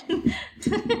Okay.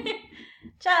 chant.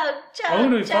 Chug. I'm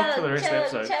gonna be fucked for the rest of the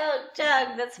episode.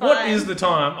 Chug. That's fine. What is the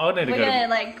time? I need to We're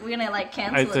go. gonna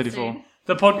cancel it 8:34. soon.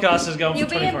 The podcast is going You'll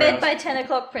for be 24 in bed hours. by 10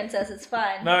 o'clock, princess. It's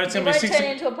fine. No, it's you gonna be won't 6 turn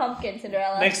into a pumpkin,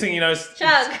 Cinderella. Next thing you know, it's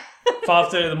Chug.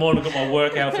 5:30 in the morning. I've got my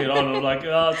work outfit on. I'm like,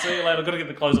 oh, see you later. I've got to get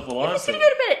the clothes off the line. He's gonna go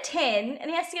to bed at 10, and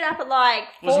he has to get up at like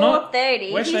Was not-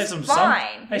 4:30. We actually had He's some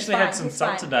fine. sun. Actually had some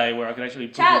sun today where I could actually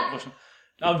put Chug. it.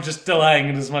 I'm just delaying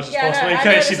it as much as Yeah, possible I in know,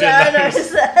 case you I didn't notice.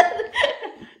 noticed that.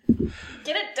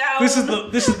 Get it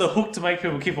down. This is the hook to make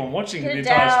people keep on watching Get the it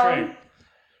entire down. stream.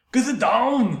 Get it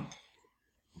down.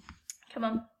 Come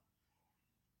on.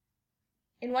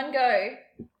 In one go.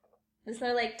 There's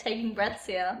no like taking breaths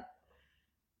here.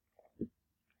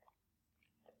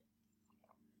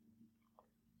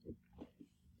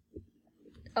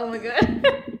 Oh my god.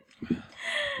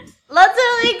 Lots of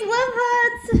like love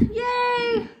hearts.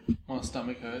 Yay. My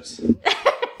stomach hurts.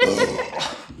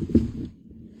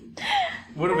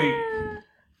 Would it be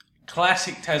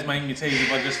classic Tasmanian tease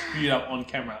if I just spewed up on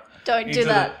camera? Don't do into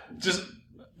that. Just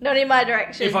Not in my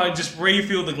direction. if I just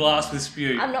refill the glass with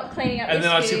spew. I'm not cleaning up And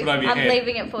your then I spew. tip it over your I'm head.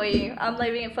 leaving it for you. I'm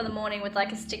leaving it for the morning with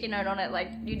like a sticky note on it, like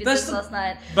you did That's this the- last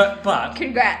night. But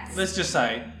Congrats. let's just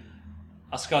say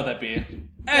I sculled that beer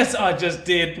as I just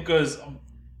did because I'm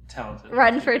talented.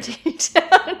 Run for a detail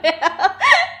now.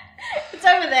 It's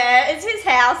over there. It's his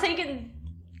house. He can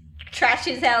trash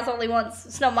his house all he wants.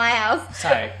 It's not my house.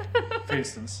 Say, for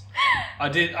instance,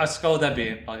 I sculled that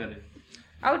beer like I did.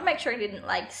 I would make sure he didn't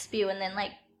like spew and then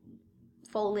like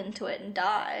fall into it and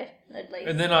die. At least.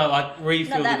 And then I like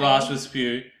refilled the that glass mean. with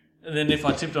spew. And then if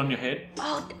I tipped on your head,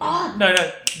 Oh, no,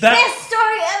 that best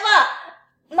story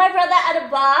ever. My brother at a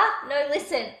bar. No,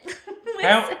 listen.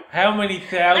 how many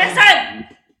thousands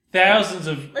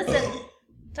Listen. of Listen.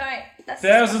 Don't. That's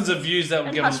thousands of views that would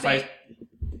Don't get on touch face. me.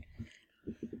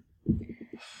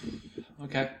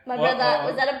 Okay. My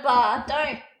brother was at a bar.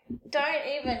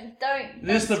 Don't.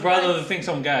 This is the brother that thinks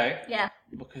I'm gay. Yeah.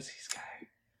 Because he's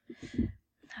gay.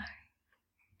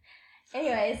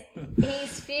 Anyways, he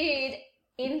spewed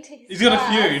into his He's got a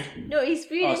glass. feud? No, he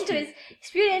spewed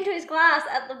into his glass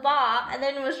at the bar and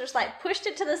then was just like pushed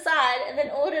it to the side and then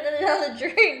ordered another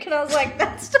drink and I was like,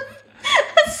 that's so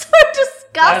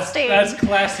disgusting. That's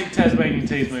classic Tasmanian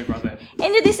teas move right there.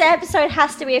 End of this episode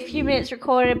has to be a few minutes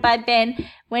recorded by Ben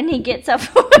when he gets up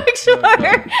for work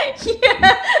tomorrow.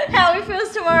 Yeah, how he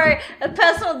feels tomorrow. A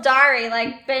personal diary,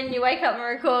 like Ben, you wake up and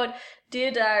record,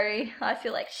 "Dear diary, I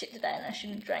feel like shit today and I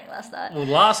shouldn't have drank last night." Well,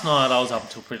 last night I was up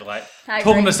until pretty late. I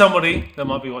talking agree. to somebody that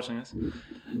might be watching this.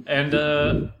 And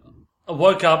I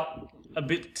woke up a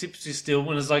bit tipsy still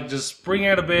when it's like just spring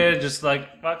out of bed, just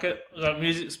like fuck it, got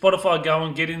music, Spotify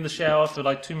going, get in the shower for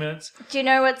like 2 minutes. Do you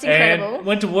know what's incredible? And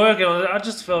went to work and I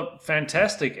just felt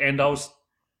fantastic and I was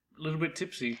a little bit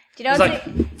tipsy. Do you know it was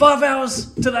like 5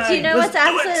 hours today. Do you know Let's what's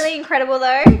do it. absolutely incredible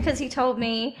though? Because he told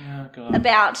me Oh, God.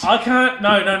 about I can't. No.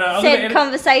 I'm gonna said edit.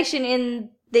 conversation in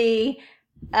the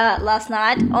last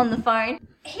night on the phone.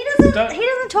 He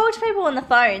doesn't talk to people on the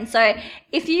phone. So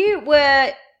if you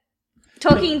were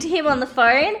talking to him on the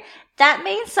phone, that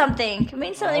means something. It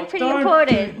means something pretty Don't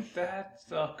important. do that.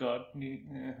 Oh God.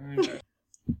 Yeah.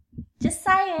 Just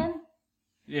saying.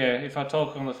 Yeah, if I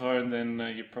talk on the phone, then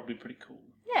you're probably pretty cool.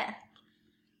 Yeah.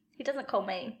 He doesn't call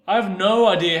me. I have no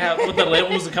idea what the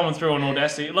levels are coming through on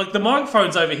Audacity. Like the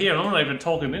microphone's over here, and I'm not even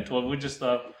talking into it. We're just.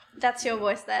 That's your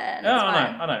voice there. Yeah, That's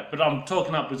fine. I know, but I'm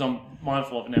talking up because I'm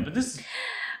mindful of it now. But this is.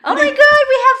 Oh my god,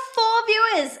 we have 4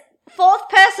 viewers. Fourth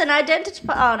person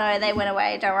identify. Oh no, they went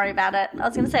away. Don't worry about it. I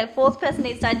was going to say fourth person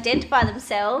needs to identify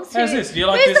themselves. How's this? Do you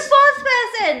like who's this? the fourth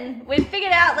person? We've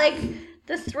figured out like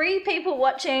the 3 people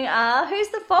watching are. Who's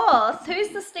the fourth? Who's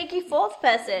the sneaky fourth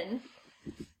person?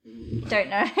 Don't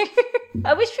know.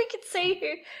 I wish we could see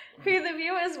who the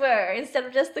viewers were instead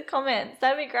of just the comments.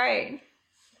 That'd be great.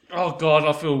 Oh God,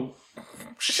 I feel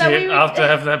shit after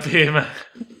having that beer, man.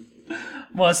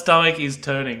 My stomach is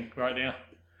turning right now.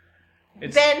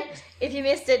 Ben, if you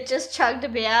missed it, just chugged a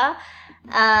beer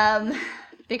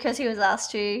because he was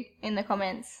asked to in the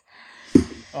comments.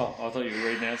 Oh, I thought you were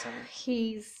reading out something.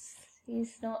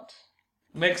 He's not.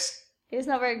 Next He's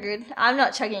not very good. I'm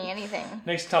not chugging anything.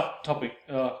 topic.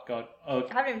 Oh God. Oh.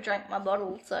 I haven't even drank my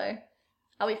bottle, so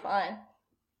I'll be fine.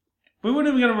 We weren't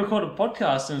even going to record a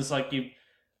podcast, and it's like you're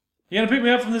going to pick me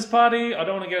up from this party. I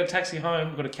don't want to get a taxi home.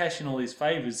 I've got to cash in all these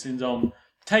favours since I'm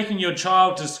taking your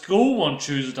child to school on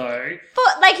Tuesday.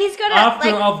 But like he's got to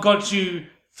After like, I've got you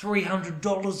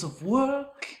 $300 of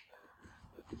work,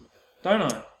 don't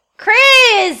I?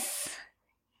 Chris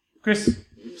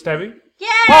Stabby. Yay!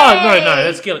 Oh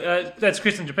no, that's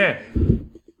Chris in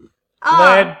Japan. Oh,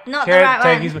 Lad, not the carrot,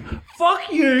 right take one. his.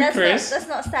 Fuck you, That's Chris. that's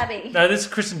not stabby. No, this is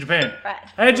Chris in Japan. Right.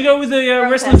 How'd you go with the Wrong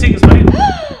wrestling person. tickets, mate?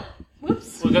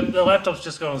 Whoops. We got the laptop's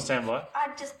just gone on standby. I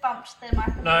just bumped the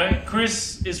microphone. No,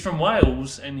 Chris is from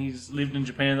Wales and he's lived in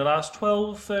Japan the last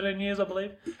 12, 13 years, I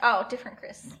believe. Oh, different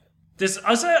Chris.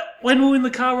 I said when we were in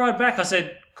the car ride back, I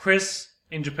said, Chris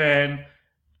in Japan,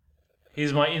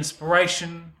 he's my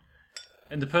inspiration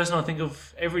and the person I think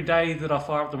of every day that I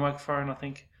fire up the microphone. I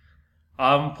think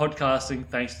I'm podcasting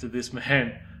thanks to this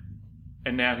man,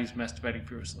 and now he's masturbating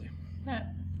furiously. No.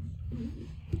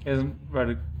 He hasn't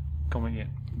wrote a comment yet.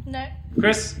 No.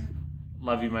 Chris,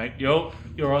 love you, mate. You're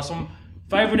awesome.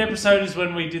 Favorite episode is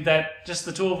when we did that, just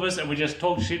the 2 of us, and we just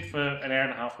talked shit for an hour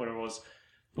and a half, whatever it was,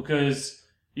 because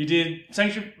you did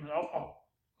Sanctuary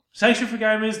for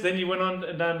Gamers, then you went on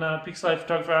and done Pixelate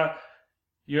Photographer.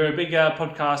 You're a big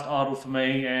podcast idol for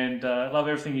me, and love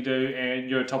everything you do, and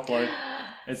you're a top bloke.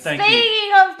 And thank you.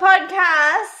 Speaking of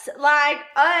podcasts, like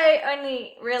I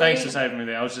only really Thanks for saving me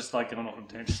there. I was just like going off on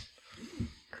tangent.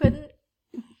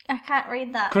 I can't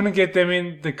read that. Couldn't get them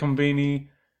in the Conveni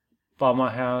by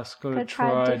my house. Got to Go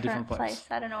try a different place.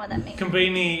 I don't know what that means.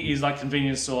 Conveni is like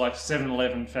convenience store, like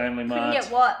 7-Eleven, Family Couldn't Mart.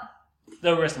 get what?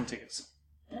 They were wrestling tickets.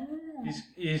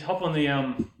 You hop on the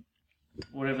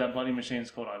whatever that bloody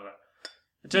machine's called. I don't know.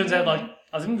 It turns out like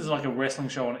I think there's like a wrestling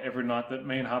show on every night that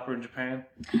me and Harper are in Japan.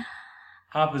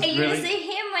 Harper's Are you really gonna see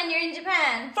him when you're in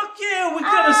Japan? fuck yeah, we're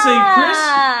gonna see Chris.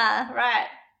 Ah, right.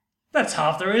 That's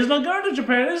half the reason I'm going to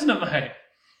Japan, isn't it, mate?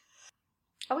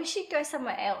 Oh, we should go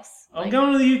somewhere else. I'm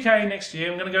going to the UK next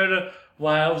year. I'm going to go to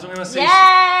Wales. I'm going to see.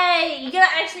 Yay! You're gonna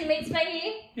actually meet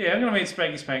Spanky? Yeah, I'm going to meet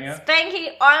Spanky Spanger. Spanky,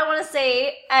 I want to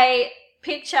see a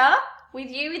picture with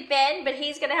you with Ben, but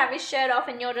he's gonna have his shirt off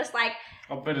and you're just like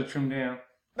I better trim down.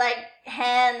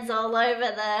 hands all over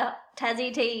the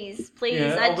Tassie tees, please.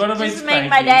 Yeah, I've got to meet just make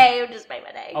my day. Just make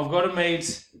my day. I've got to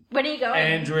meet When are you going?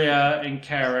 Andrea and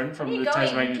Karen from Where are the you going?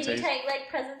 Tasmanian Can you Tees. take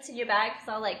presents in your bag? Because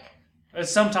I'll It's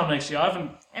sometime next year.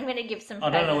 I'm going to give some I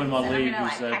don't know when my presents, leave and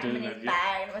I'm is going to pack due them in yet. his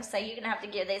bag and we'll say, you're going to have to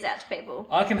give these out to people.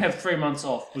 I can have 3 months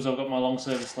off because I've got my long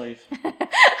service leave.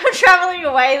 I'm travelling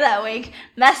away that week.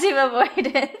 Massive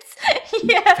avoidance.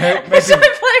 Yeah. Massive-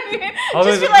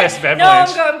 Just be massive like, no,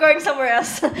 avalanche. I'm going somewhere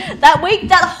else.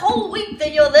 That whole week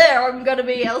that you're there, I'm going to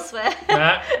be elsewhere.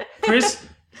 Chris,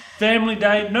 family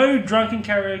day, no drunken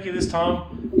karaoke this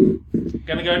time.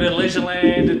 Gonna go to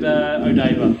Leisureland at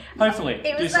Odaiba. Hopefully.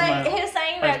 He was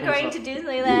saying about going to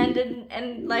Disneyland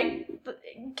and like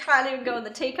can't even go in the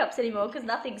teacups anymore because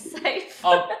nothing's safe.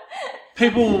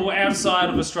 People outside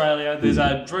of Australia, there's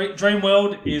a Dream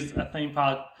World is a theme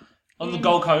park on the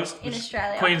Gold Coast in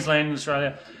Australia, Queensland, in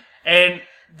Australia, and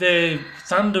the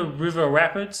Thunder River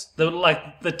Rapids. They're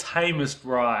like the tamest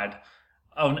ride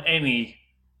on any,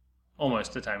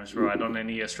 almost the tamest ride on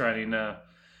any Australian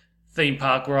theme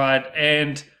park ride,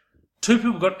 and 2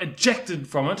 people got ejected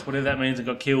from it, whatever that means, and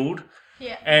got killed.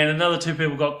 Yeah. And another 2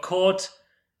 people got caught,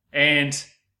 and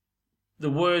the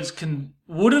words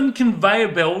wooden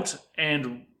conveyor belt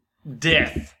and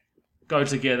death go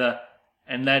together,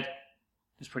 and that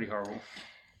is pretty horrible.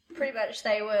 Pretty much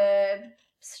they were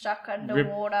stuck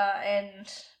underwater and...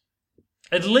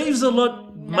 It leaves a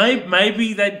lot... No.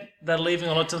 Maybe they're leaving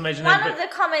a lot to the imagination. One of the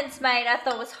comments made I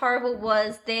thought was horrible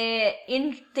was the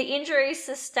injuries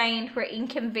sustained were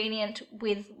inconvenient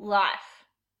with life.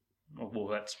 Oh, well,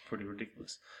 that's pretty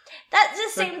ridiculous. That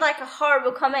just seemed like a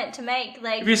horrible comment to make.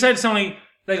 Like, If you say to somebody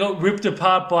they got ripped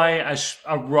apart by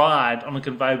a ride on a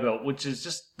conveyor belt, which is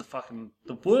just the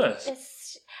worst.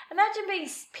 imagine being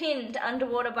pinned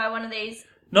underwater by one of these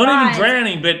Not rides even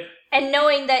drowning, but... and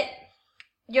knowing that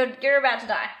you're about to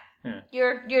die. Yeah.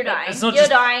 You're dying. It's not you're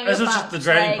just, dying. It's you're not just fucked. the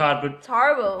drowning Like, part, but it's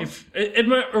horrible.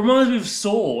 it reminds me of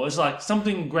Saw. It's like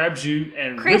something grabs you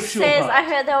and Chris rips you says, apart. I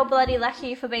heard they were bloody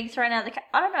lucky for being thrown out of the car.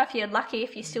 I don't know if you're lucky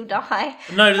if you still die.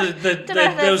 No, Don't know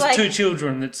if there was that's 2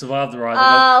 children that survived the ride.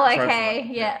 Oh, okay,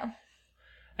 yeah.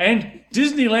 And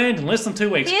Disneyland in less than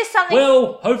 2 weeks. Here's something-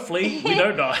 Well, hopefully we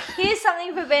don't die. Here's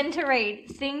something for Ben to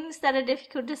read. Things that are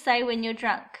difficult to say when you're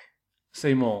drunk.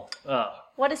 Seymour.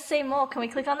 What is Seymour? Can we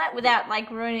click on that without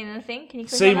like ruining anything? Can you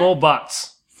click Seymour on butts.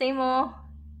 that? Seymour.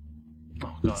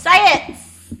 Oh, God. Say it!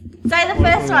 Say the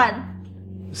first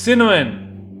one.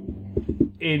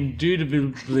 Cinnamon.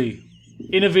 Indubitably.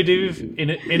 Innovative.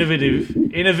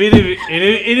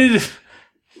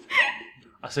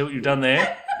 I see what you've done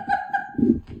there.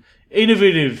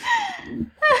 Innovative.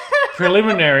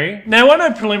 Preliminary. Now, I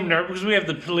know preliminary because we have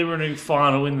the preliminary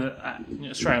final in the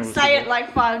Australian. Say it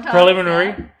like 5 times.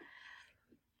 Preliminary.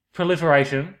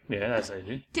 Proliferation. Yeah, that's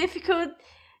easy. Difficult.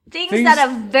 Things that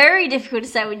are very difficult to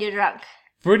say when you're drunk.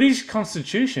 British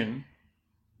Constitution.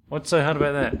 What's so hard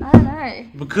about that? I don't know.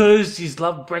 Because you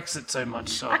love Brexit so much.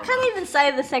 So I can't even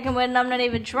say the second word and I'm not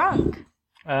even drunk.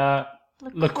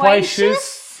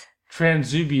 Loquacious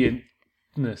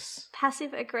transubientness.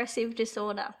 Passive aggressive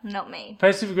disorder. Not me.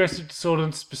 Passive aggressive disorder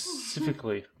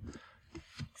specifically.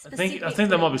 I think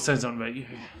that might be saying something about you.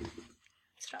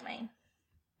 It's not me.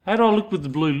 How do I look with the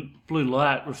blue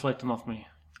light reflecting off me?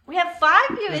 We have 5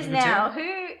 viewers now.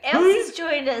 Who else has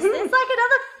joined us? There's like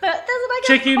another...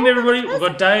 Check in, whole everybody. other We've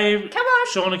got person. Dave. Come on.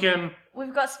 Sean again.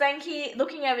 We've got Spanky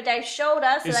looking over Dave's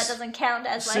shoulder, so Is- that doesn't count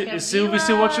as like a is Sylvie viewer.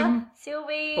 still watching?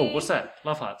 Sylvie. Oh, what's that?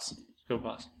 Love hearts. Go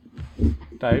past.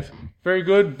 Dave. Very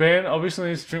good. Ben, obviously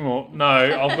needs to drink more. No,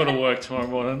 I've got to work tomorrow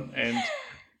morning, and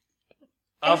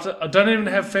after I don't even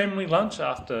have family lunch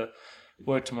after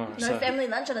work tomorrow. No so. family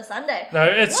lunch on a Sunday. No,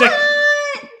 it's What?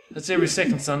 It's every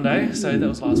second Sunday, so that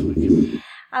was last week.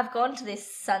 I've gone to this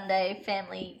Sunday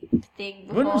family thing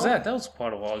before. When was that? That was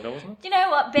quite a while ago, wasn't it? You know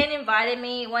what? Ben invited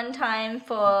me one time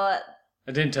for I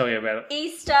didn't tell you about it.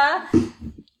 Easter.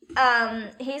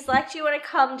 He's like, do you want to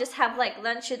come just have like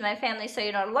lunch with my family so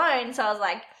you're not alone? So I was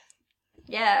like,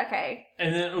 yeah, okay.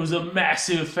 And then it was a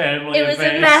massive family It was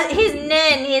event. his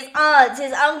nan, his aunts,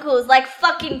 his uncles, like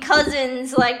fucking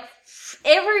cousins, like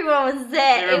everyone was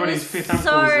there. Everybody's it fifth was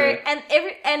uncle was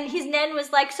there. and his nan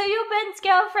was like, so you're Ben's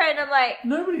girlfriend? I'm like,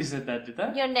 Nobody said that, did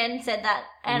they? your nan said that,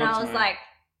 and Not I was to me. like,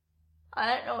 I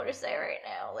don't know what to say right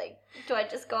now. Like, do I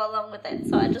just go along with it?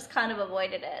 So I just kind of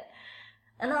avoided it,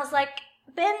 and I was like,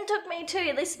 Ben took me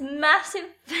to this massive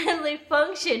family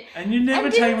function. And you never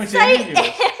and take me didn't to say, any of it. I'm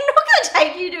not going to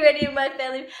take you to any of my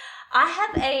family. I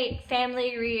have a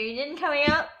family reunion coming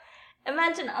up.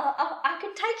 Imagine, I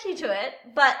could take you to it,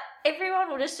 but everyone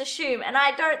will just assume, and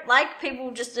I don't like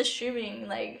people just assuming,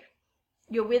 like,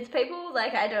 you're with people.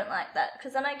 Like, I don't like that,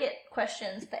 because then I get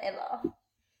questions forever.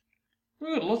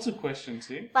 We've got lots of questions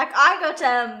here. Like I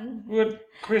got We've got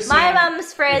Chris my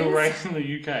mum's friends. Little Ray in the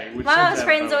UK. Which My sends mum's out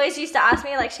friends photos. always used to ask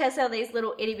me, like, she has all these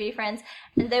little itty bitty friends,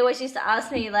 and they always used to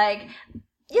ask me, like,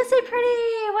 "You're so pretty,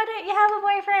 why don't you have a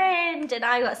boyfriend?" And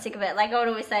I got sick of it. Like, I would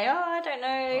always say, "Oh, I don't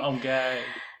know." I'm gay.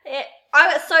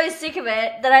 I got so sick of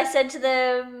it that I said to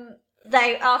them,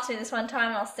 they asked me this one time,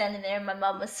 and I was standing there, and my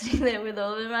mum was sitting there with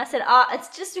all of them. I said,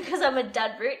 "It's just because I'm a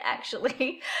dud root,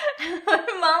 actually." My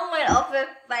mum went off her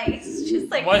face. She's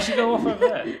like, Why should she go off over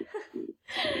that?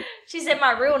 She said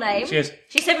my real name. Yes.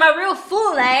 She said my real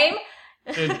full name.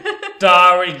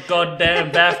 Dari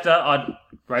goddamn BAFTA. I'd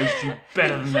raised you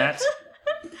better than that.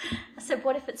 I said,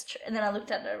 "What if it's true?" And then I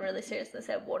looked at her really seriously and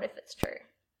said, "What if it's true?"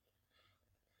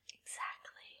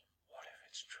 Exactly. What if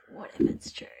it's true? What if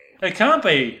it's true? It can't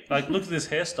be. Like, look at this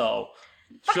hairstyle.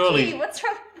 Fuck Surely. you, what's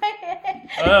wrong with my hair?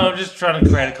 I'm just trying to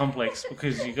create a complex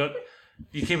because you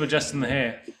keep adjusting the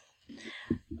hair.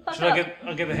 Fuck Should up.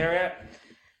 I'll get the hair out?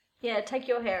 Yeah, take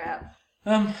your hair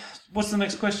out. What's the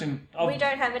next question? We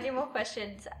don't have any more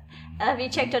questions. Have you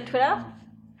checked on Twitter?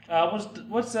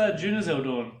 What's Junizel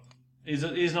doing? He's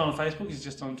not on Facebook. He's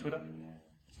just on Twitter.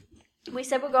 We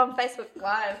said we'll go on Facebook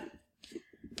Live.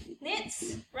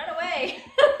 Nits, run away.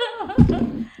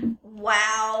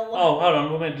 Wow. Oh, hold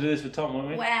on. We're meant to do this for Tom, weren't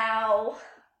we? Wow.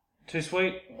 Too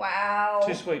sweet. Wow.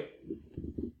 Too sweet.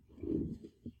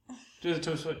 Do the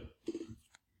too sweet.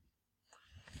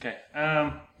 Okay.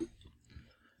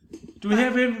 Do we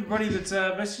have everybody that's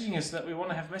messaging us that we want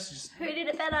to have messages? Who did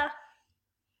it better?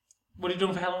 What are you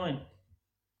doing for Halloween?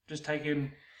 Just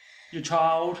taking your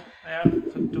child out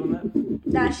for doing that?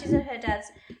 No, she's at her dad's.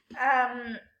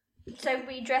 So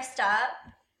we dressed up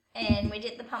and we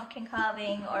did the pumpkin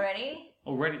carving already.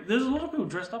 Already? There's a lot of people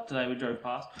dressed up today we drove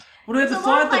past. What about the There's a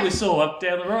lot fight of, that we saw up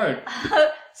down the road?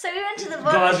 So we went to the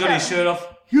bottle Guy's shop. got his shirt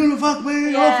off. You wanna fuck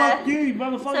me? Yeah. I'll fuck you,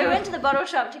 motherfucker. So we went to the bottle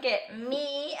shop to get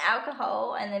me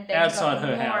alcohol and then Ben Outside got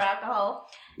her more house. alcohol.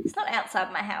 It's not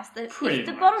outside my house. Pretty If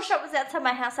the much. bottle shop was outside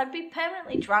my house, I'd be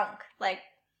permanently drunk. Like,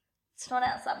 it's not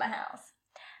outside my house.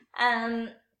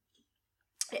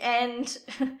 And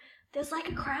there's like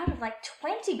a crowd of like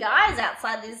 20 guys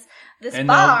outside this And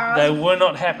bar. they were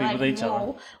not happy Like, with each other.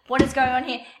 whoa, what is going on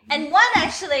here? And one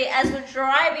actually, as we're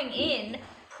driving in,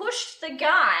 pushed the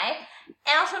guy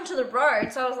out onto the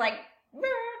road. So I was like,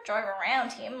 drove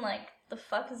around him, like, the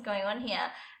fuck is going on here?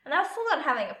 And I was full on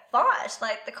having a fight.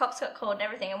 Like, the cops got called and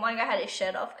everything, and one guy had his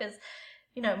shirt off because,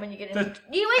 you know, when you get into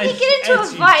a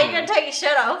fight, you're gonna take your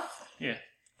shirt off. Yeah.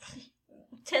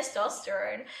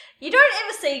 Testosterone. You don't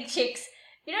ever see chicks.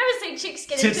 You don't ever see chicks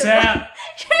get Tits into out.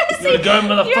 You You wanna go,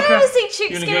 motherfucker? You don't ever see chicks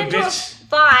You wanna get go, into bitch? a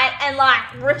fight and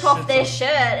like rip off Shit's their off. shirt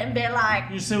and be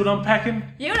like, You see what I'm packing?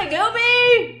 "You wanna go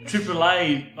me?" Triple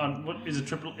A. What is a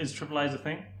triple? Is Triple A's a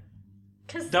thing?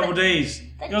 Because Double D's.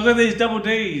 they- You look at these double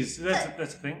D's. That's a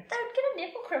thing. They would get a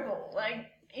nipple cripple like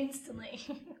instantly.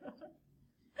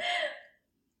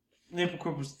 Nipple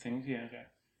cripple's the thing. Yeah. Okay.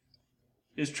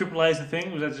 Is Triple A's a thing?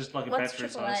 Or was that just like a What's battery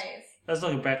triple size? A's? That's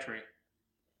like a battery.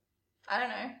 I don't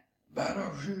know.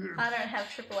 I don't have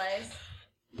triple A's.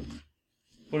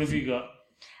 What have you got?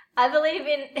 I believe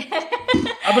in.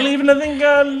 I believe in a thing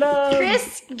called love.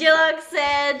 Chris Gillog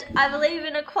said, "I believe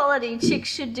in equality. Chicks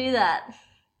should do that.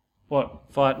 What?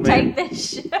 Fight me? Take their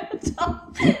shirt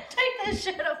off. Take their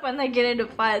shirt off when they get into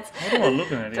fights. What am I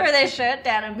looking at Throw here? their shirt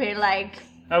down and be like,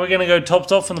 Are we going to go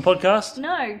tops off on the podcast?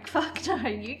 no, fuck no,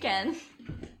 you can.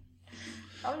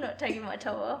 I'm not taking my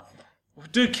top off. We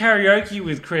do karaoke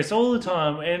with Chris all the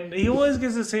time, and he always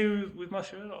gets to see me with my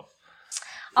shirt off.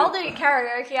 I'll do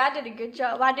karaoke. I did a good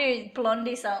job. I do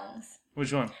Blondie songs.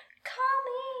 Which one?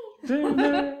 Call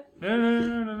me.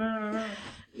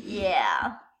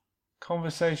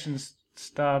 Conversations Yeah.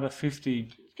 starter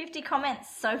 50. 50 comments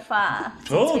so far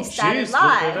since Oh, we started jeez, look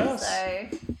at live. us. So,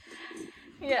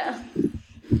 yeah.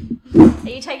 Are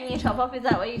you taking your top off? Is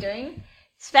that what you're doing?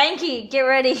 Spanky, get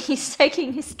ready. He's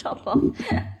taking his top off.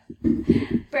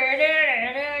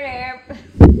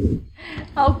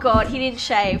 Oh God, he didn't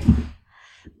shave.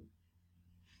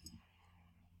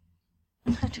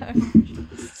 I don't.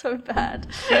 It's so bad.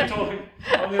 Keep talking.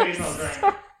 I knew he's not great.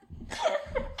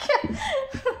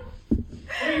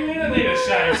 What do you mean I need a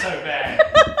shave so bad?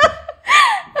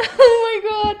 Oh my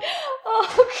God.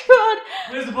 Oh God.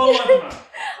 Where's the bottle opener?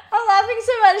 I'm laughing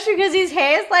so much because his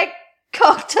hair's like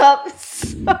cocked up.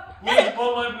 So... Where's the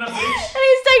bottle opener, bitch? And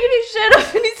he's taking his shirt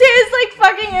off and his hair's like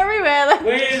fucking everywhere. Like,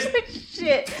 Where's-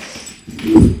 shit.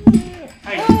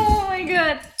 Hey. Oh my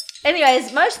God.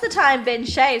 Anyways, most of the time Ben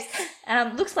shaves.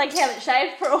 Looks like he haven't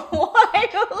shaved for a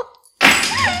while.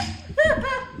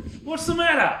 What's the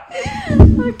matter?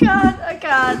 I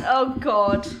can't. Oh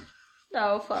God.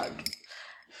 Oh fuck.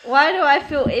 Why do I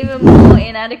feel even more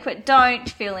inadequate? Don't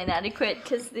feel inadequate,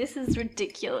 because this is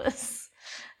ridiculous.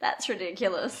 That's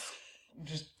ridiculous.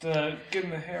 Just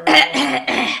getting the hair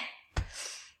out.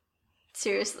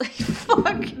 Seriously,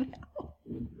 fuck no.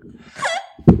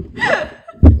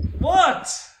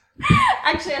 What?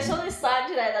 Actually, I saw this sign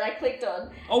today that I clicked on.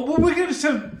 Oh, well, we're going to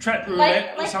sort of trap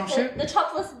roulette or some shit. The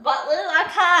topless butler.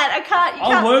 I can't.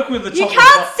 I'll work with the topless You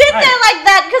can't sit there like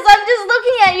that because I'm just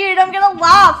looking at you and I'm going to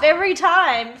laugh every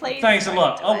time. Please. Thanks a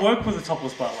lot. I'll work with the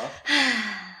topless butler.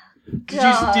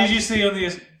 Did you see on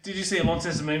the... Did you see a lot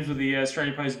of memes with the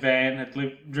Australia Post van had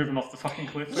driven off the fucking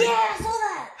cliff? Yeah, I saw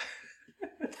that.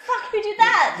 Fuck, who did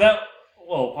that?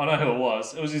 Well, I know who it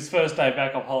was. It was his first day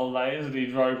back off holidays and he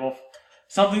drove off.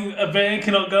 A van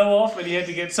cannot go off and he had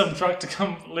to get some truck to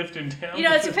come lift him down. You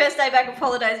know, it's your first day back off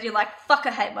holidays and you're like, fuck,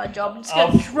 I hate my job. I'm just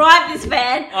going to drive this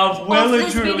van I've well off and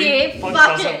this truly video. fucked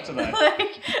Fuck myself it.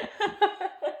 today.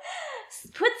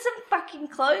 Put some fucking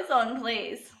clothes on,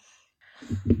 please.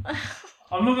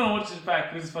 I'm not going to watch this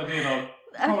back because if I did, I'd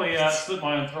probably slit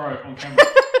my own throat on camera.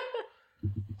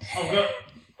 I've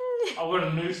got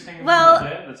a noose hanging from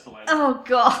there. That's for later. Oh,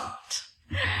 God.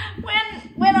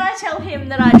 When I tell him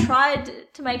that I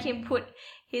tried to make him put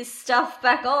his stuff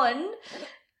back on...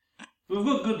 We've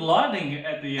got good lighting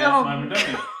at the moment, don't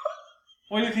we?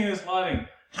 What do you think of this lighting?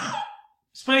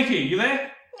 Spanky, you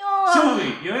there? Oh.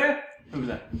 Sylvie, you there? Who was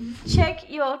that? Check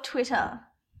your Twitter.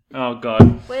 Oh,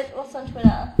 God. What's on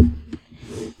Twitter?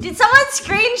 Did someone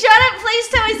screenshot it? Please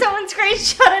tell me someone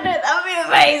screenshotted it. That would be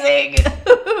amazing.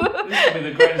 This would be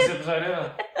the greatest episode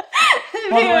ever.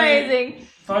 It'd be amazing.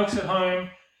 Folks at home,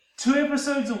 2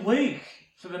 episodes a week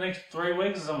for the next 3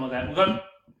 weeks or something like that. We've got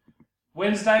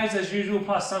Wednesdays as usual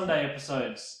plus Sunday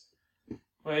episodes.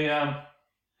 It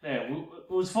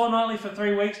was fortnightly for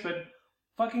 3 weeks, but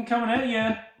fucking coming at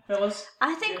you, fellas.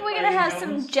 I think we're going to have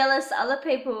some jealous other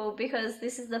people because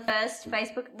this is the first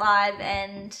Facebook Live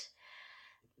and...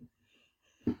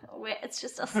 It's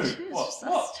just us two. It's just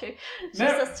us two. It's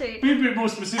just us two. Be a bit more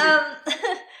specific.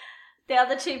 The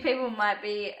other 2 people might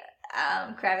be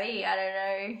Krabby. I don't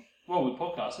know. What, with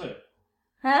podcasts? Who?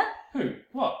 Huh? Who?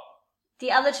 What?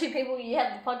 The other 2 people you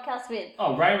have the podcast with.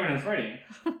 Oh, Raymond and Freddie.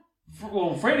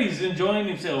 Well, Freddie's enjoying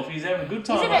himself. He's having a good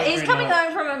time. He's coming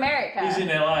home from America. He's in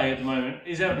LA at the moment.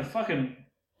 He's having a fucking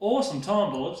awesome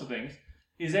time by the looks of things.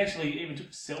 He's actually even took a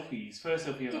selfie. His first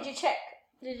selfie ever. Did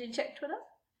you check Twitter?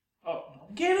 Oh,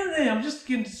 get in there. I'm just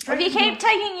getting straight. If you keep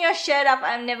taking your shirt up,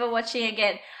 I'm never watching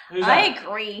again. Who's that? I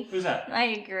agree. Who's that? I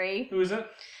agree. Who is it?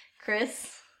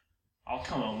 Chris. Oh,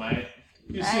 come on, mate.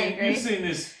 You've agree. seen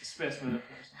this specimen of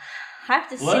person. I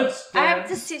have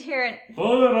to sit here and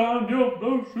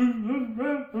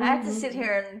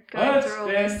go through all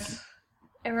this.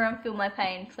 Everyone feel my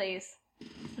pain, please.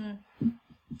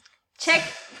 Check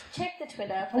the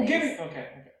Twitter, please. I'm getting okay.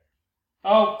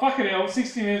 Oh, fucking hell,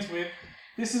 60 minutes with.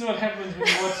 This is what happens when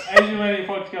you watch Asian Mania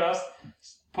Podcast.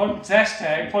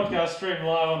 Hashtag podcast stream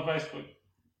live on Facebook.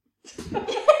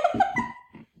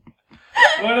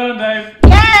 Well done, Dave.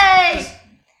 Yay! Just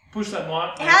push that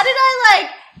mic. How did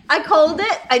I called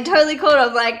it. I totally called it.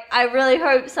 I'm like, I really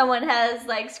hope someone has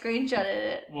screenshotted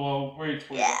it. Well, I'll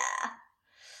retweet it. Yeah.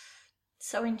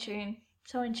 So in tune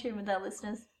with our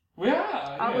listeners. We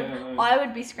are. I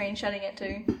would be screenshotting it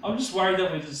too. I'm just worried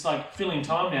that we're just filling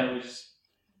time now. We're just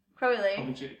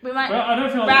probably. We might I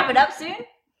don't feel wrap it up soon.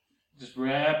 Just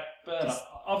wrap it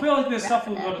up. I feel like there's stuff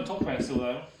we've got to talk about still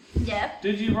though. Yeah.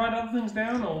 Did you write other things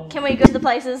down or? Can we go to the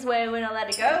places where we're not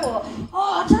allowed to go?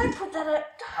 Or don't put that up.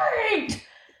 Don't.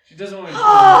 She doesn't want me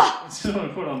to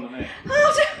put it on the net.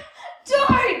 Oh,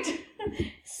 don't.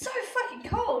 It's so fucking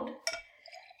cold.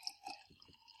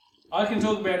 I can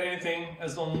talk about anything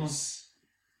as long as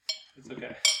it's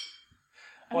okay.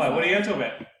 Why? What are you going to talk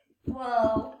about?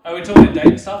 Well... Are we talking about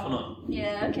dating stuff or not?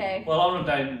 Yeah, okay. Well, I'm not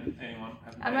dating anyone.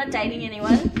 I'm not dating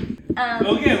anyone.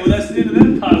 Okay, well that's the end of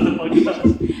that part of the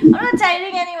podcast. I'm not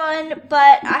dating anyone,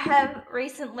 but I have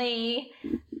recently...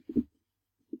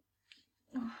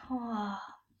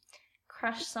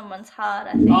 crushed someone's heart,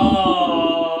 I think.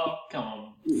 Oh, come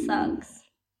on. It sucks.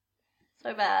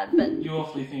 So bad, but... You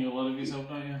awfully think a lot of yourself,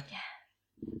 don't you?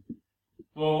 Yeah.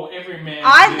 Well, every man...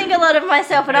 I think a lot of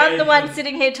myself, and I'm the one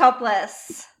sitting here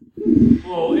topless.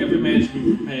 Well, every man should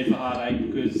be prepared for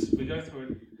heartache because we go through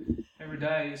it every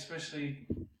day, especially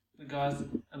the guys that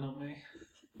are not me.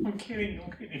 I'm kidding,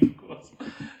 of course.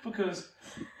 Because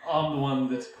I'm the one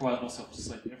that cries myself to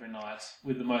sleep every night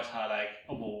with the most heartache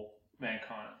of all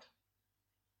mankind.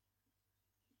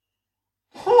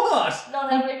 What? Not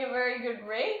having a very good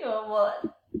rig, or what?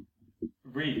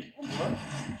 Rig? What?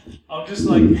 I'm just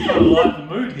trying to lighten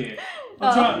the mood here.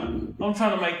 I'm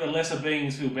trying to make the lesser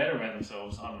beings feel better about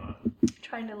themselves. I don't know.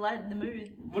 Trying to lighten the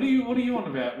mood. What are you on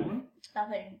about, woman?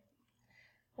 Nothing.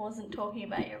 Wasn't talking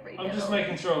about your read. I'm just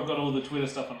making sure I've got all the Twitter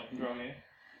stuff under control here.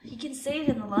 You can see it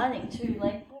in the lighting too.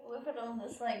 Like, look at all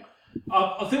this. Like,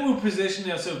 I think we've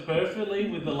positioned ourselves perfectly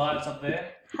with the lights up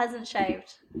there. hasn't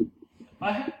shaved.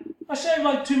 I shaved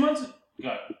like 2 months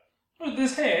ago. Look,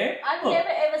 there's hair. I've Look. never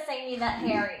ever seen you that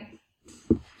hairy.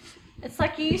 It's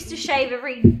like you used to shave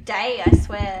every day, I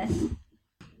swear.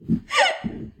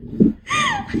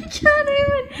 I can't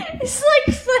even. It's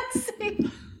like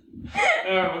flexing.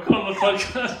 Alright, we're calling the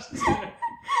podcast.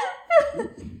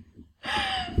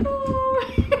 Oh my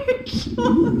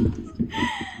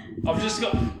god. I've just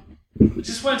got.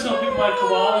 Just wait till I pick my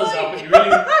koalas up, and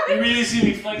you really see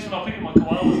me flex when I pick my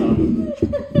koalas up.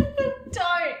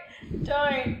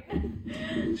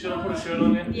 Don't. Should I put a shirt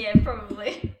on you? Yeah,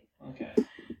 probably. Okay.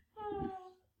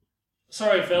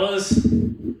 Sorry, fellas.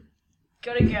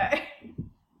 Gotta go.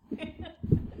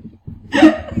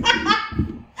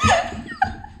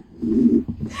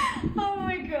 Oh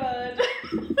my god.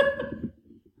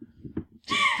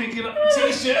 Pick it up a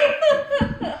t-shirt.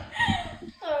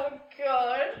 Oh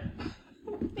god.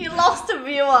 You lost a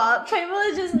viewer. People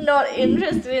are just not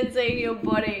interested in seeing your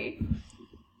body.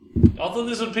 I thought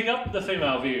this would pick up the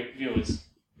female viewers.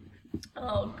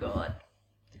 Oh god.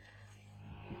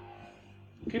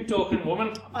 Keep talking,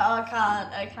 woman.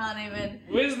 I can't even.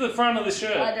 Where's the front of the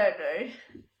shirt? I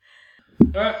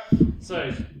don't know. Alright,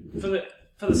 so for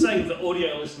the sake of the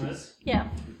audio listeners, Yeah.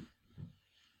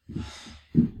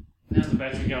 how's the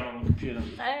battery going on the computer?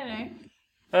 I don't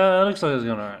know. It looks like it's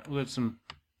going alright. We've got some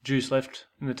juice left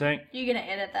in the tank. You're gonna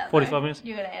edit that. 45 minutes.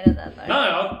 You're gonna edit that though. No,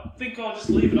 I think I'll just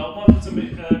leave it. I might put some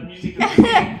music in the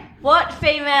beginning. What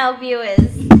female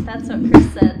viewers? That's what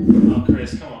Chris said. Oh,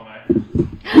 Chris, come on, mate.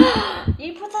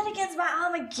 You put that against my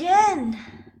arm again.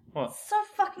 What? It's so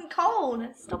fucking cold.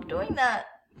 Stop doing that.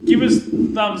 Give us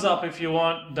thumbs up if you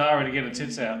want Dara to get her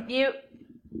tits out. You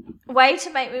way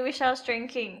to make me wish I was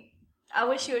drinking. I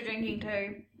wish you were drinking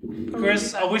too. Probably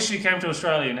Chris, better. I wish you came to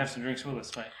Australia and have some drinks with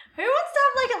us, mate. Who wants to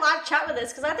have like a live chat with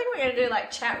us? Because I think we're gonna do like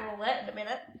chat roulette in a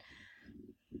minute.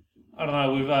 I don't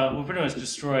know, we've pretty much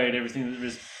destroyed everything that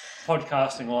is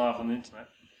podcasting live on the internet.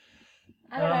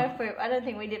 I don't know if I don't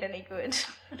think we did any good.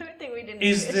 I don't think we did any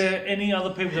Is good. there any other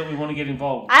people that we want to get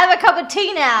involved? I have a cup of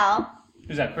tea now.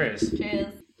 Who's that, Chris?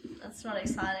 Cheers. That's not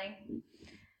exciting.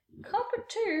 Cup of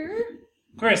tea.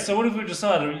 Chris, so what have we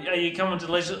decided? Are you coming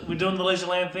to leisure? We're doing the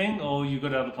Leisureland thing, or you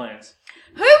got other plans?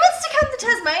 Who wants to come to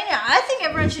Tasmania? I think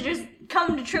everyone should just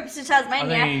come to trips to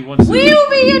Tasmania. I think he wants to We will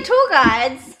be your tour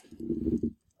guides.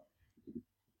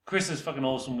 Chris is fucking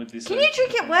awesome with this. Can you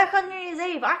drink at work on New Year's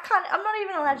Eve? I can't. I'm not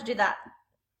even allowed to do that.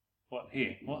 What?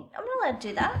 Here? What? I'm not allowed to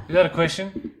do that. Is that a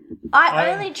question?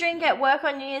 I only drink at work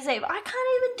on New Year's Eve. I can't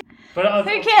even do. But I, Who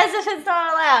cares if it's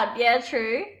not allowed? Yeah,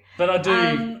 true. But I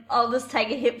do. I'll just take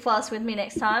a hip flask with me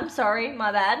next time. Sorry,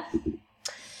 my bad.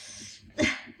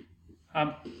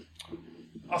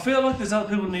 I feel like there's other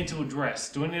people we need to address.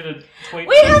 Do we need to tweet?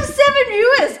 We have 7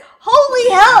 viewers. Holy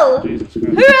hell! Jesus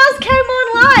Who Christ. else came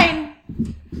online?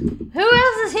 Who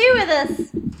else is here with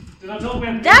us? Did I talk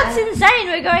about That's insane.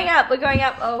 We're going up. We're going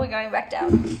up. Oh, we're going back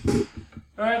down.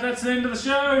 Alright, that's the end of the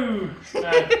show.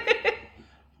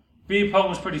 Beer pong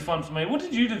was pretty fun for me. What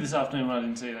did you do this afternoon when I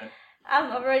didn't see you then?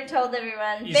 I've already told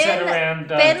everyone. You sat around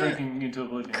drinking into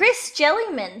oblivion. Chris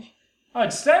Jellyman. Oh,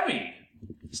 it's Stabby.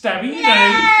 Stabby, you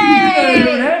Yay! don't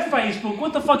even have Facebook.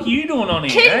 What the fuck are you doing on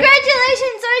here?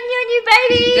 Congratulations on your new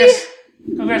baby. Yes.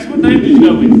 Congrats. What name did you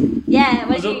go with? Yeah.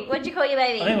 Was What'd you call your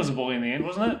baby? I think it was a boy in the end,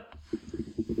 wasn't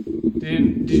it?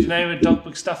 Did you name it Doc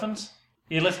McStuffins?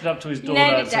 You left it up to his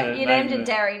daughter. You named it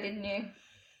Derry, didn't you?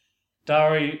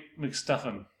 Dari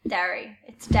McStuffin. Derry.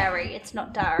 It's Derry. It's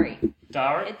not Dari.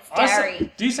 Dari? It's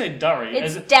Derry. Do you say Durry?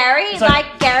 It's Derry, it's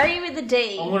like Gary with a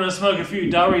D. I'm going to smoke a few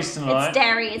Durries tonight. It's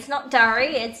Derry. It's not Dari.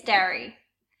 It's Derry.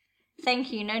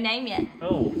 Thank you. No name yet.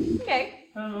 Oh. Okay.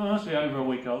 It must be over a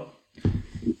week old.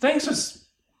 Thanks for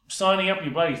signing up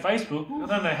your bloody Facebook. I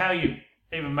don't know how you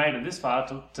even made it this far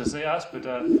to see us, but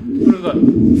we've got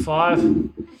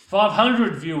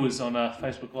 500 viewers on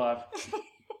Facebook Live.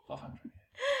 500.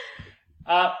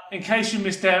 In case you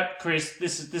missed out, Chris,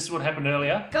 this is what happened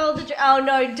earlier. Oh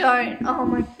no, don't. Oh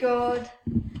my god.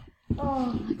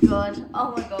 Oh my god.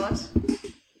 Oh my god.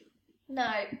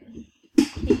 No.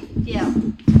 Yeah,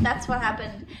 that's what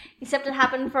happened. Except it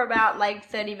happened for about like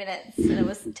 30 minutes and it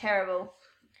was terrible.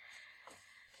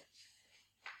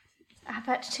 I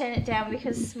had to turn it down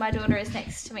because my daughter is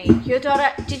next to me. Your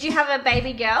daughter, did you have a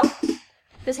baby girl?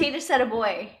 Because he just said a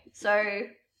boy, so I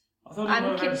thought he I'm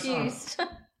might have had a son. confused.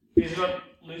 He's got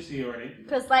Lucy already.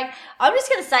 Because, like, I'm just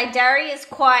going to say Dari is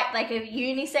quite, like, a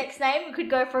unisex name. It could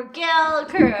go for a girl, it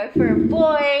could go for a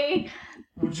boy.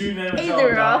 Would you name a child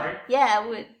Either or. Dari? Yeah, I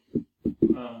would.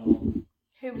 Well,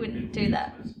 Who wouldn't do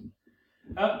that?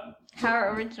 How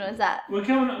original is that? We're a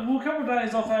couple of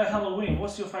days off our Halloween.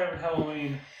 What's your favourite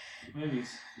Halloween movies?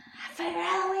 Favorite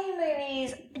Halloween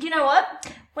movies? Do you know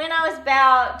what? When I was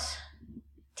about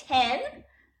 10,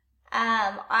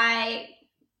 my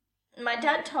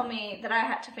dad told me that I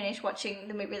had to finish watching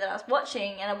the movie that I was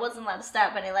watching, and I wasn't allowed to stay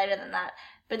up any later than that.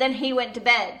 But then he went to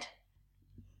bed.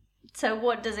 So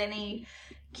what does any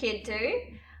kid do?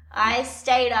 I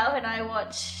stayed up and I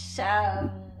watched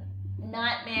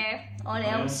Nightmare on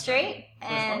Elm Street,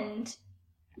 and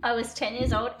I was 10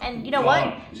 years old. And you know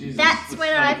what? Jesus, that's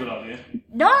when not a good idea.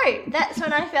 No, that's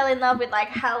when I fell in love with like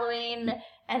Halloween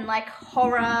and like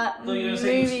horror So you movies.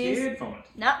 were scared from it?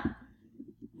 No.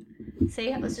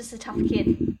 See, I was just a tough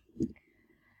kid.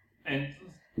 And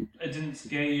it didn't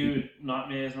scare you?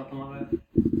 Nightmares, nothing like that?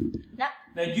 No.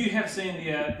 Now you have seen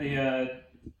the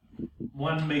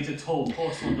 1 metre tall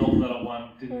porcelain doll that I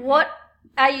won, didn't you? What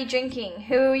are you drinking?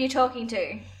 Who are you talking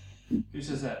to? Who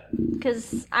says that?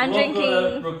 Because I'm I've got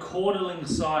a drinking... Recorderling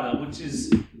cider, which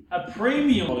is a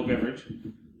premium alcoholic beverage.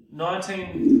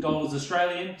 $19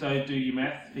 Australian, so do your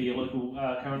math for your local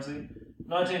currency.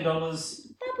 $19 Bubbles.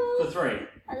 for 3.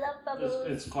 I love bubbles.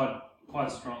 It's quite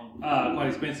strong, quite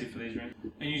expensive for these drinks.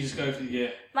 And you just go for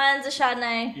Mine's a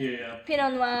Chardonnay.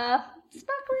 Pinot Noir.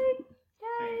 Sparkling.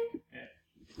 Yay. Yeah.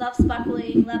 Love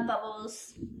sparkling. Love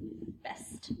bubbles.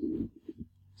 Best.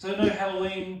 So no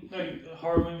Halloween, no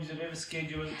horror movies have ever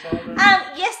scared you as a child? Or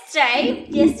Yesterday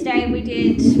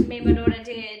me and my daughter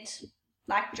did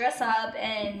like dress up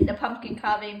and a pumpkin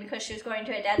carving because she was going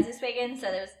to her dad's this weekend, so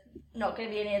there was not going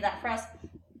to be any of that for us.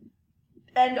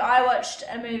 And I watched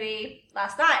a movie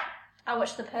last night. I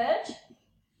watched The Purge.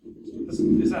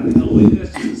 Is that Halloween?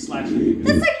 That's just a slasher.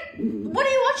 That's like, what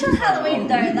do you watch on Halloween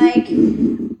though? Like,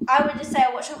 I would just say I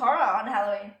watch a horror on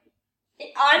Halloween.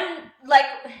 I'm like,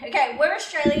 okay, we're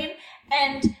Australian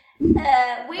and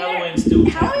Halloween's still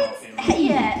it's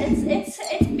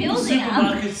building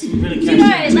up. Supermarkets really Do you know,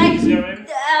 catch like, you know what I mean?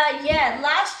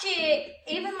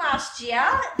 last year,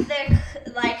 the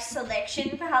like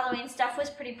selection for Halloween stuff was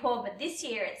pretty poor, but this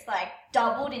year it's like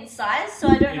doubled in size. So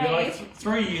I don't know. Like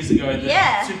 3 years ago, the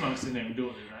supermarkets didn't even do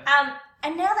it, did they?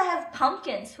 And now they have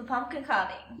pumpkins for pumpkin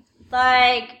carving.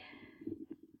 Like,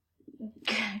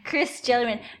 Chris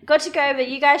Jellyman, got to go, but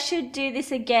you guys should do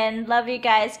this again. Love you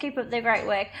guys. Keep up the great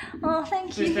work. Oh,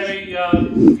 thank you. Please, Debbie, go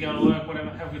to work,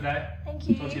 whatever. Have a good day. Thank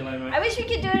you. Talk to you later, mate. I wish we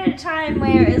could do it at a time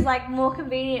where it was like more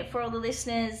convenient for all the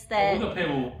listeners that... We've got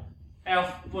people,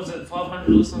 500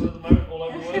 listeners at the moment all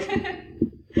over the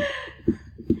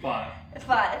world?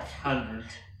 500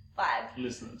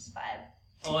 listeners. 5.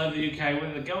 All over the UK,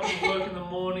 whether they're going to work in the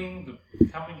morning, they're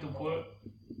coming to work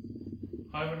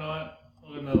overnight.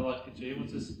 I've got another like picture.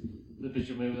 What's this? The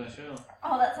picture of me with that shirt on.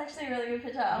 Oh, that's actually a really good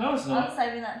picture. No, it's not. I'm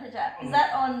saving that picture. Is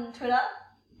that on Twitter?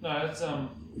 No, it's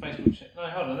Facebook chat. No,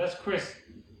 hold on. That's Chris.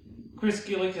 Chris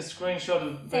Gillick, a screenshot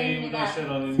of me with that shirt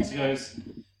on, and he goes...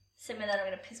 Send me that, I'm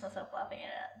going to piss myself laughing at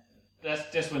it. That's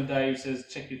just when Dave says,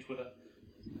 check your Twitter.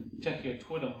 Check your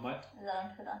Twitter, mate. Is that on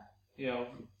Twitter? Yeah, I'll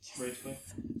retweet.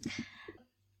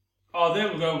 Oh,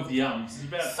 there we go with the yums. It's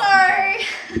about...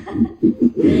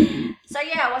 So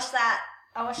yeah, I watched that.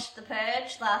 I watched The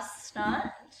Purge last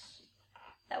night.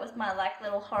 That was my like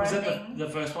little horror Was that thing. the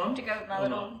first one? To go with my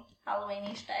little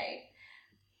Halloweenish day.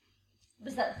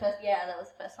 Was that the first? Yeah, that was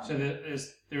the first one. So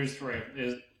there is 3.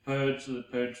 There's Purge, the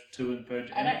Purge 2, and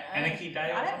Purge Anarchy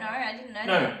Day. I don't know. I didn't know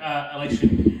that. No, election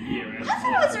year. I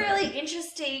thought it was a really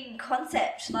interesting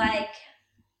concept. Like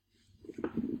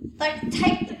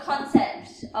take the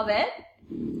concept of it.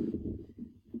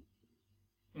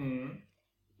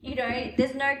 You know,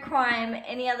 there's no crime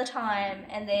any other time,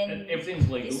 and then everything's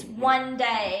legal. This one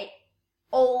day,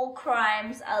 all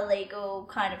crimes are legal,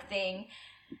 kind of thing.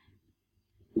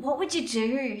 What would you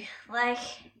do? Like,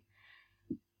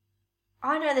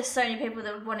 I know there's so many people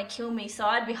that would want to kill me, so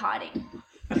I'd be hiding.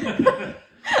 I'd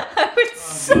be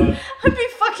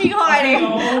fucking hiding.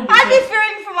 I'd be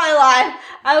fearing for my life.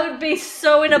 I would be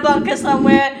so in a bunker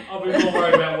somewhere. I'll be more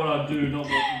worried about what I do, not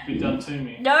what would be done to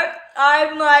me. Nope,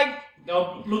 I'm like...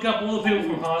 I'll look up all the people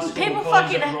from high school. People college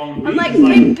fucking... that wronged me. I'm like,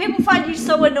 people find you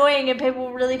so annoying and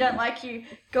people really don't like you.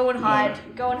 Go and hide.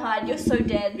 No. Go and hide. You're so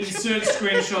dead. Insert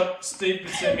screenshot Steve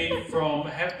Buscemi from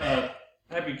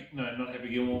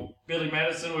Billy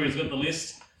Madison, where he's got the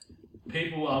list.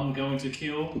 People I'm going to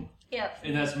kill. Yep.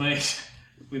 And that's me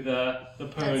with the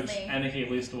Purge Anarchy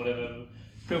list or whatever.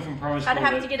 People from primary school. I'd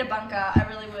have to get a bunker. I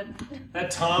really would.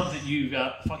 That time that you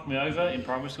fucked me over in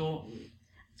primary school.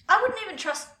 I wouldn't even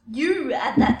trust you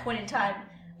at that point in time.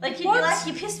 Like, you'd be What? like,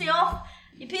 you pissed me off.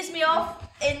 You pissed me off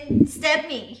and stabbed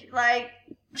me. Like,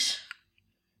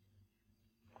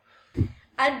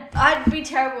 I'd be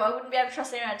terrible. I wouldn't be able to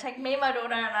trust anyone. I'd take me and my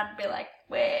daughter and I'd be like,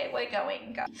 we're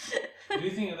going. Go. Do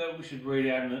you think that we should read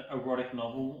out an erotic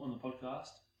novel on the podcast?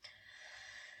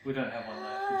 We don't have one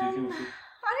though. Do you think we should?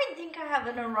 I don't think I have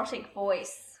an erotic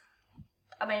voice.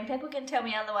 I mean, people can tell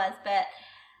me otherwise, but...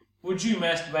 Would you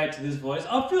masturbate to this voice?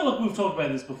 I feel like we've talked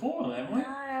about this before, haven't we? No,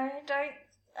 I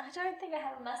don't think I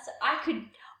have a master.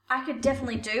 I could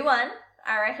definitely do one,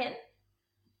 I reckon.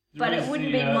 But it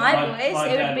wouldn't be my voice.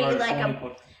 It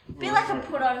would be like a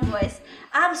put-on voice.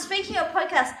 Speaking of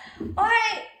podcasts,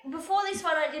 before this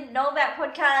one I didn't know about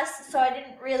podcasts, so I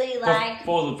didn't really like.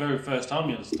 For the very first time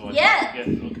you listened to it.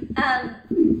 Yeah.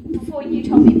 Before you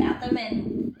told me about them,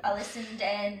 and I listened,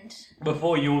 and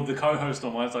before you were the co-host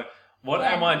on one, it's like, what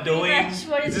am I pretty doing? much,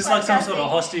 what Is this podcasting? like some sort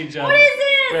of hostage? What is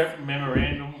it?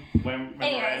 Memorandum.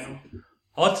 Anyways.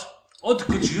 Haute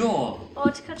couture.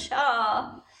 Haute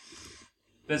couture.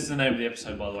 That's the name of the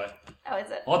episode, by the way. Oh,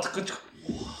 is it? Haute couture.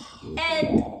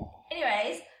 And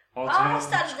anyways, I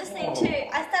started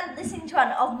listening to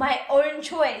one of my own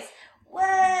choice. Your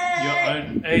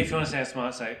own. If you want to sound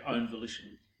smart, say own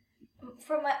volition.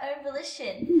 From my own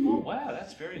volition. Oh wow,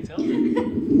 that's very intelligent.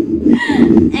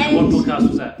 And What podcast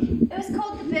was that? it was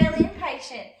called The Barely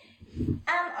Impatient.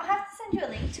 I'll have to send you a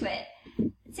link to it.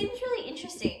 It seems really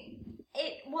interesting.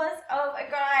 It was of a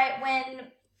guy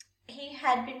when he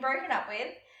had been broken up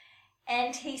with,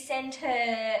 and he sent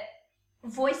her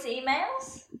voice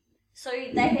emails. So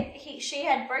she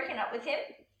had broken up with him,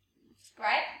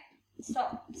 right?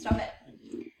 Stop it.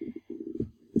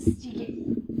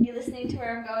 You're listening to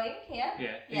where I'm going here?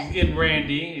 Yeah. He's getting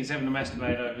randy. He's having to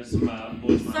masturbate over some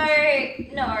voicemails.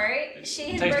 So, no,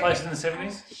 she has Takes place in the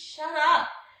 70s? Shut up.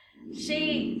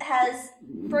 She has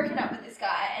broken up with this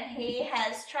guy, and he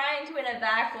has trying to win her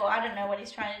back, or I don't know what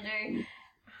he's trying to do,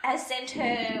 has sent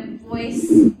her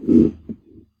voice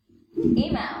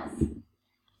emails.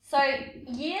 So,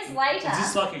 years later... Is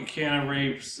this like a Keanu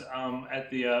Reeves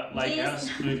at the Lake House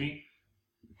movie?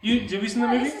 Have you seen the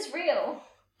movie? This is real.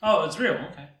 Oh, it's real.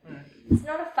 Okay. Right. It's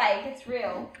not a fake, it's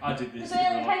real. I did this. The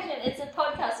Barely Patient, it's a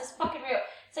podcast, it's fucking real.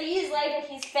 So years later,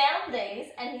 he's found these,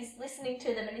 and he's listening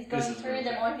to them, and he's going through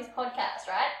them on his podcast,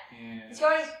 right? Yeah. He's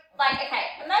going, like, okay,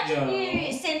 imagine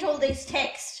you sent all these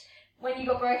texts when you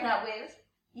got broken up with.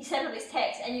 You sent all these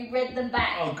texts, and you read them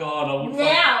back. Oh, God, I would...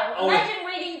 Imagine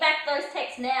reading back those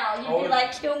texts now. You'd be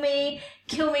like, kill me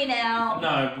now.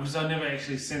 No, because I never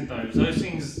actually sent those. Those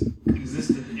things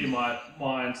existed in my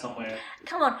mind somewhere.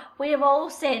 Come on, we've all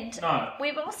sent one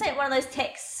of those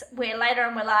texts where later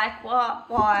on we're like, what?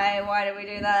 Why did we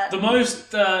do that? The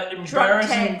most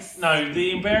embarrassing...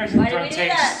 the embarrassing drunk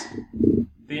texts...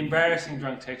 The embarrassing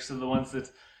drunk texts are the ones that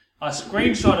I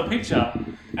screenshot a picture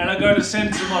and I go to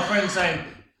send to my friend saying,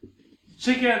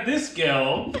 check out this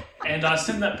girl, and I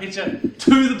send that picture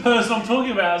to the person I'm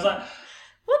talking about. I was like,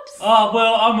 whoops. Oh,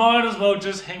 well, I might as well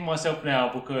just hang myself now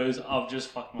because I've just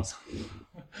fucked myself.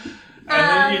 And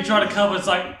then you try to cover, it's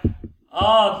like,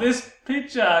 this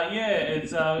picture, yeah,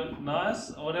 it's nice,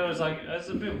 or whatever. It's like, it's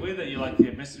a bit weird that you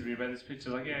messaged me about this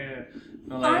picture. Like, yeah.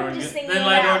 Then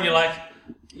later on you're like,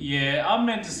 yeah, I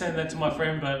meant to send that to my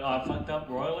friend, but I fucked up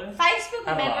royally. Facebook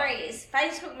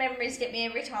memories get me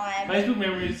every time. Facebook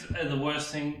memories are the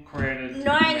worst thing created.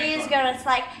 9 years ago, it's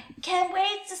like, can't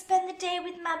wait to spend the day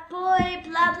with my boy,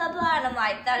 blah, blah, blah. And I'm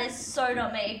like, that is so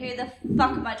not me. Who the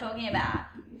fuck am I talking about?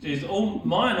 Jeez,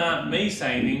 mine aren't me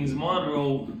saying things. Mine are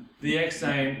all the ex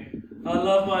saying, I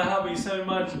love my hubby so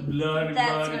much, blah,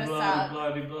 blah, blah,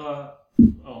 blah, blah, blah.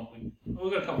 Oh,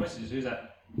 we've got a couple messages. Who's that?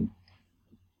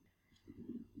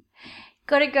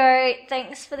 Gotta go.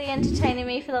 Thanks for entertaining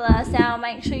me for the last hour.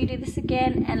 Make sure you do this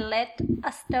again and let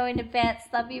us know in advance.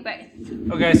 Love you both.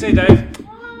 Okay, see you, Dave.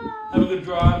 Have a good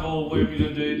drive or whatever you're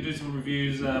going to do. Do some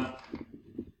reviews.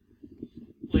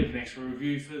 Leave an extra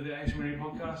review for the Action Media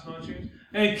Podcast on iTunes.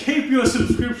 And keep your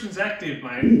subscriptions active,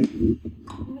 mate.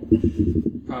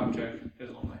 Private joke. Goes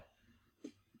a long way.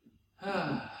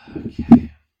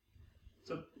 Okay.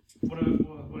 So, what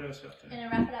else you up to? Gonna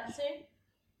wrap it up soon?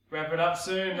 Wrap it up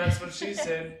soon, that's what she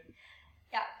said.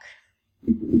 Yuck.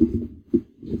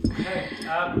 Okay,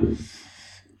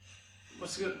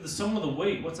 what's the song of the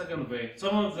week? What's that going to be?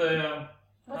 Song of the...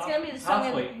 What's going to be the song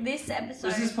of this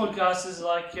episode? This podcast is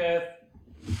like...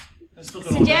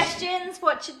 Suggestions?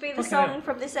 What should be the song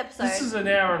from this episode? This is an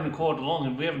hour and a quarter long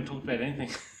and we haven't talked about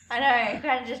anything. I know,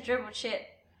 kind of just dribbled shit.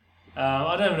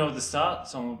 I don't even know what the start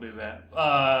song will be about.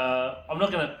 I'm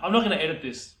not gonna edit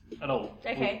this at all.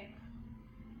 Okay.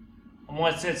 I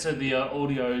might set so the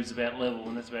audio is about level,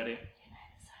 and that's about it.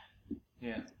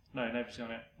 Yeah. No, nobody's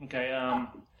going out. Okay.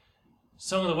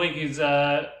 Song of the week is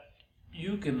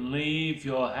 "You Can Leave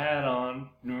Your Hat On."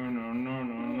 No.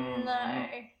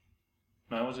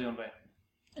 No, what's it gonna be?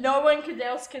 No one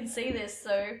else can see this,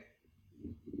 so.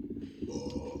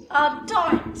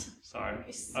 Don't.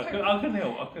 Sorry. So, I couldn't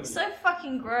help. So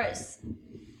fucking gross.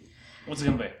 What's it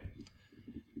gonna be?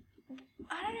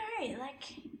 I don't know, like.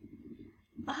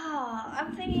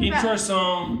 I'm thinking Intro about.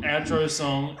 song, outro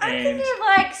song, I'm and thinking of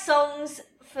like songs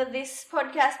for this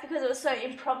podcast because it was so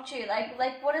impromptu. Like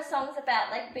what are songs about?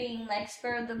 Like being like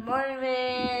spur of the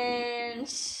moment.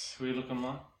 should we look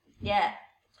online? Yeah,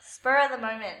 spur of the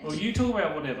moment. Well, you talk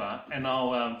about whatever, and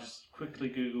I'll just quickly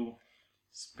Google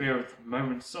spur of the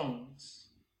moment songs.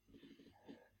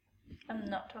 I'm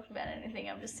not talking about anything.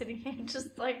 I'm just sitting here,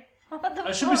 just like. What the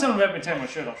It should be something about me taking my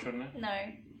shirt off, shouldn't it? No.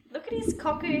 Look at his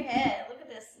cockoo hair. Look at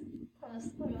this.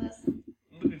 Look at this.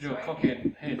 Look at your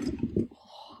cockhead head.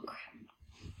 Oh,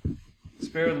 crap.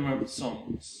 Spare of the moment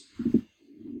songs.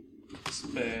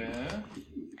 Spare.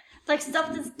 It's like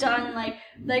stuff that's done, like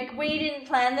we didn't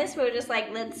plan this. We were just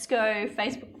like, let's go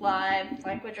Facebook Live,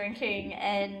 like we're drinking,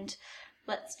 and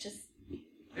let's just.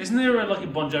 Isn't there like a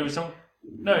Bon Jovi song?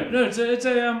 No, it's a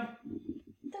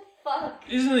The fuck?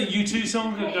 Isn't it a U2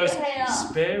 song that Hate goes your hair.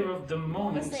 Spare of the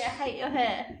moment? Honestly, I hate your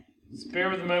hair.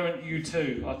 Spare of the moment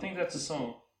U2. I think that's a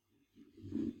song.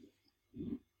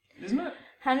 Isn't it?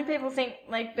 How many people think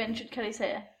like Ben should cut his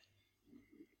hair?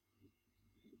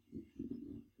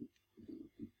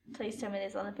 Please tell me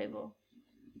there's other people.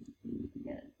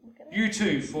 Look at it.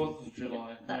 U2, 4th of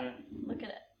July. No. Look at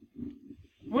it.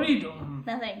 What are you doing?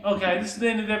 Nothing. Okay, this is the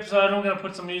end of the episode. I'm going to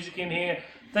put some music in here.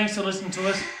 Thanks for listening to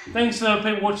us. Thanks for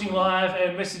people watching live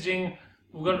and messaging.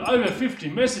 We've got over 50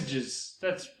 messages.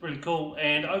 That's really cool.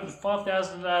 And over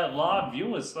 5,000 live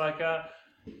viewers.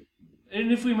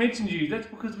 And if we mentioned you, that's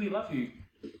because we love you.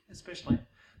 Especially.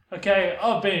 Okay,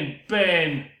 I've been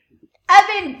Ben. I've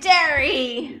been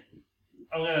Derry.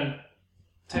 I'm going to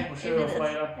take my shirt off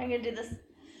later. I'm going to do this.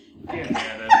 Get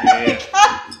out of here.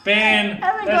 Ben. I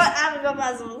haven't got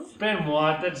muscles. Ben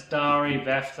White, that's Dari,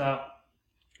 Vafta.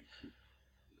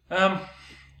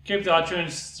 Keep the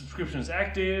iTunes subscriptions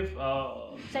active.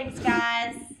 Thanks,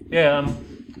 guys. Yeah,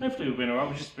 hopefully we've been alright.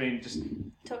 We've just been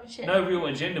Talking shit. no real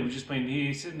agenda. We've just been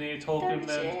here, sitting here talking. Talking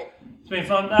shit. It's been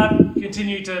fun.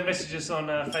 Continue to message us on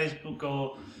Facebook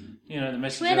or the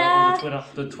messenger Twitter. or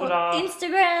the Twitter.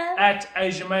 Instagram. At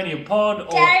AsiaManiaPod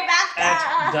or Dari Vafta.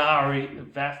 at Dari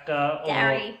Vafta.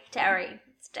 Derry.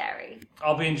 It's Derry.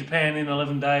 I'll be in Japan in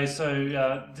 11 days, so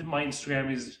my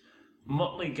Instagram is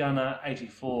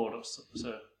MotleyGunner84.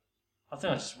 So I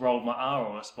think I just rolled my R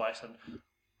on a space and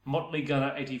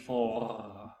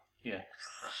MotleyGunner84. Yeah.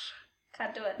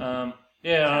 Can't do it.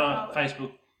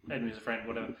 Facebook. Add me as a friend,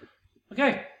 whatever.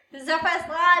 Okay. This is our first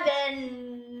live,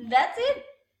 and that's it.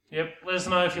 Yep. Let us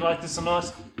know if you like this or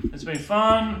not. It's been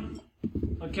fun.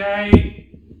 Okay.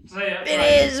 See ya. It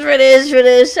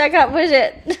is. I can't push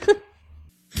it.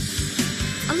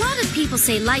 A lot of people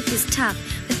say life is tough,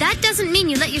 but that doesn't mean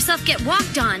you let yourself get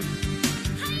walked on.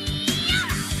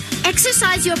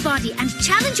 Exercise your body and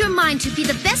challenge your mind to be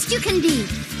the best you can be.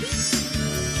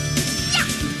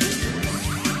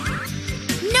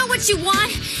 Know what you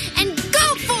want and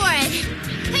go for it.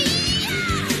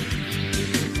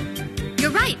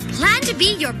 You're right. Plan to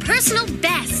be your personal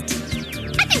best.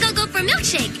 I think I'll go for a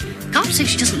milkshake. Can't say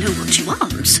she doesn't know what she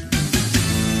wants.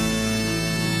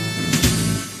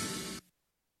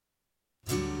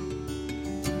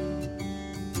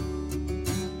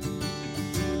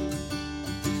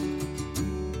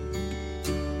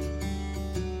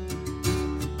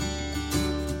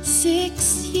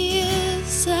 Six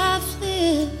years I've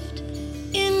lived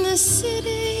in the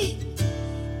city.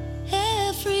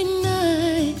 Every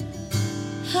night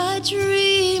I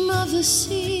dream of the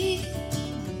sea.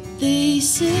 They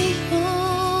say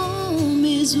home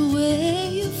is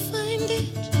where you find it.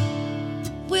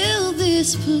 Will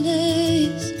this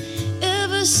place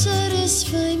ever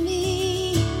satisfy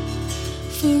me?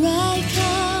 For I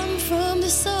come from the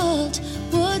salt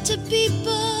water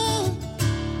people.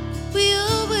 We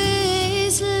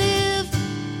always live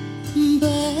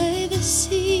by the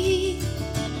sea.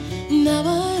 Now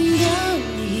I'm down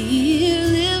here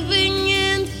living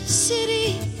in the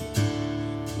city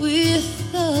with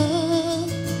all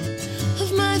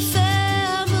of my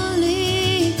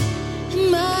family and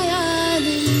my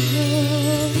island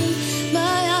home,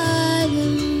 my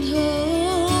island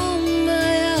home,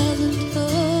 my island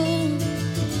home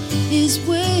is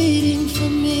waiting.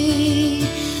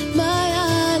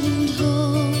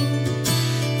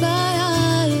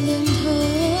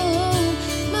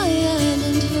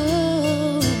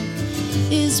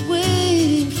 is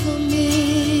waiting for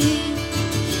me.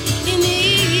 In the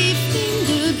evening,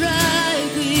 the bright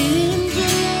wind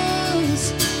blows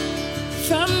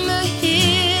from the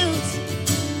hills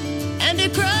and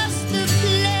across the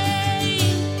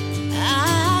plain.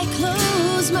 I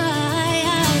close my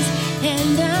eyes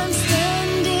and I'm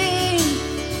standing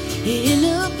in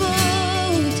a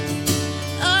boat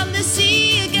on the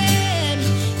sea again.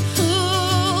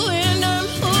 Ooh, and I'm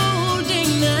holding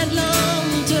that long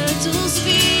turtle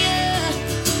spear,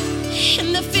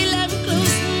 and I feel I'm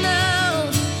close now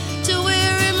to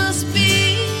where it must be.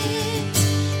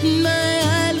 My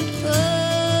island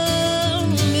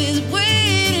home is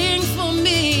waiting for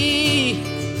me.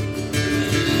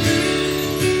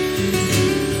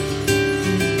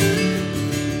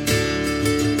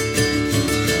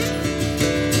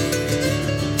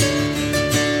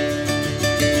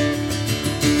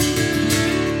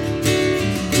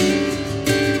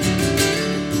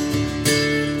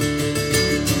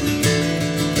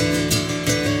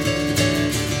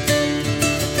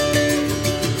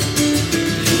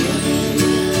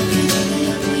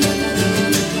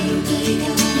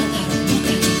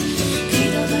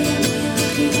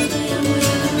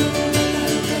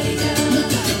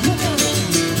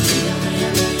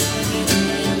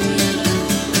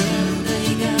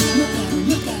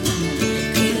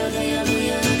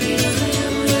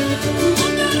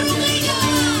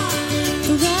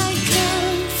 For I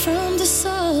come from the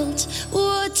salt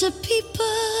water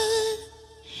people.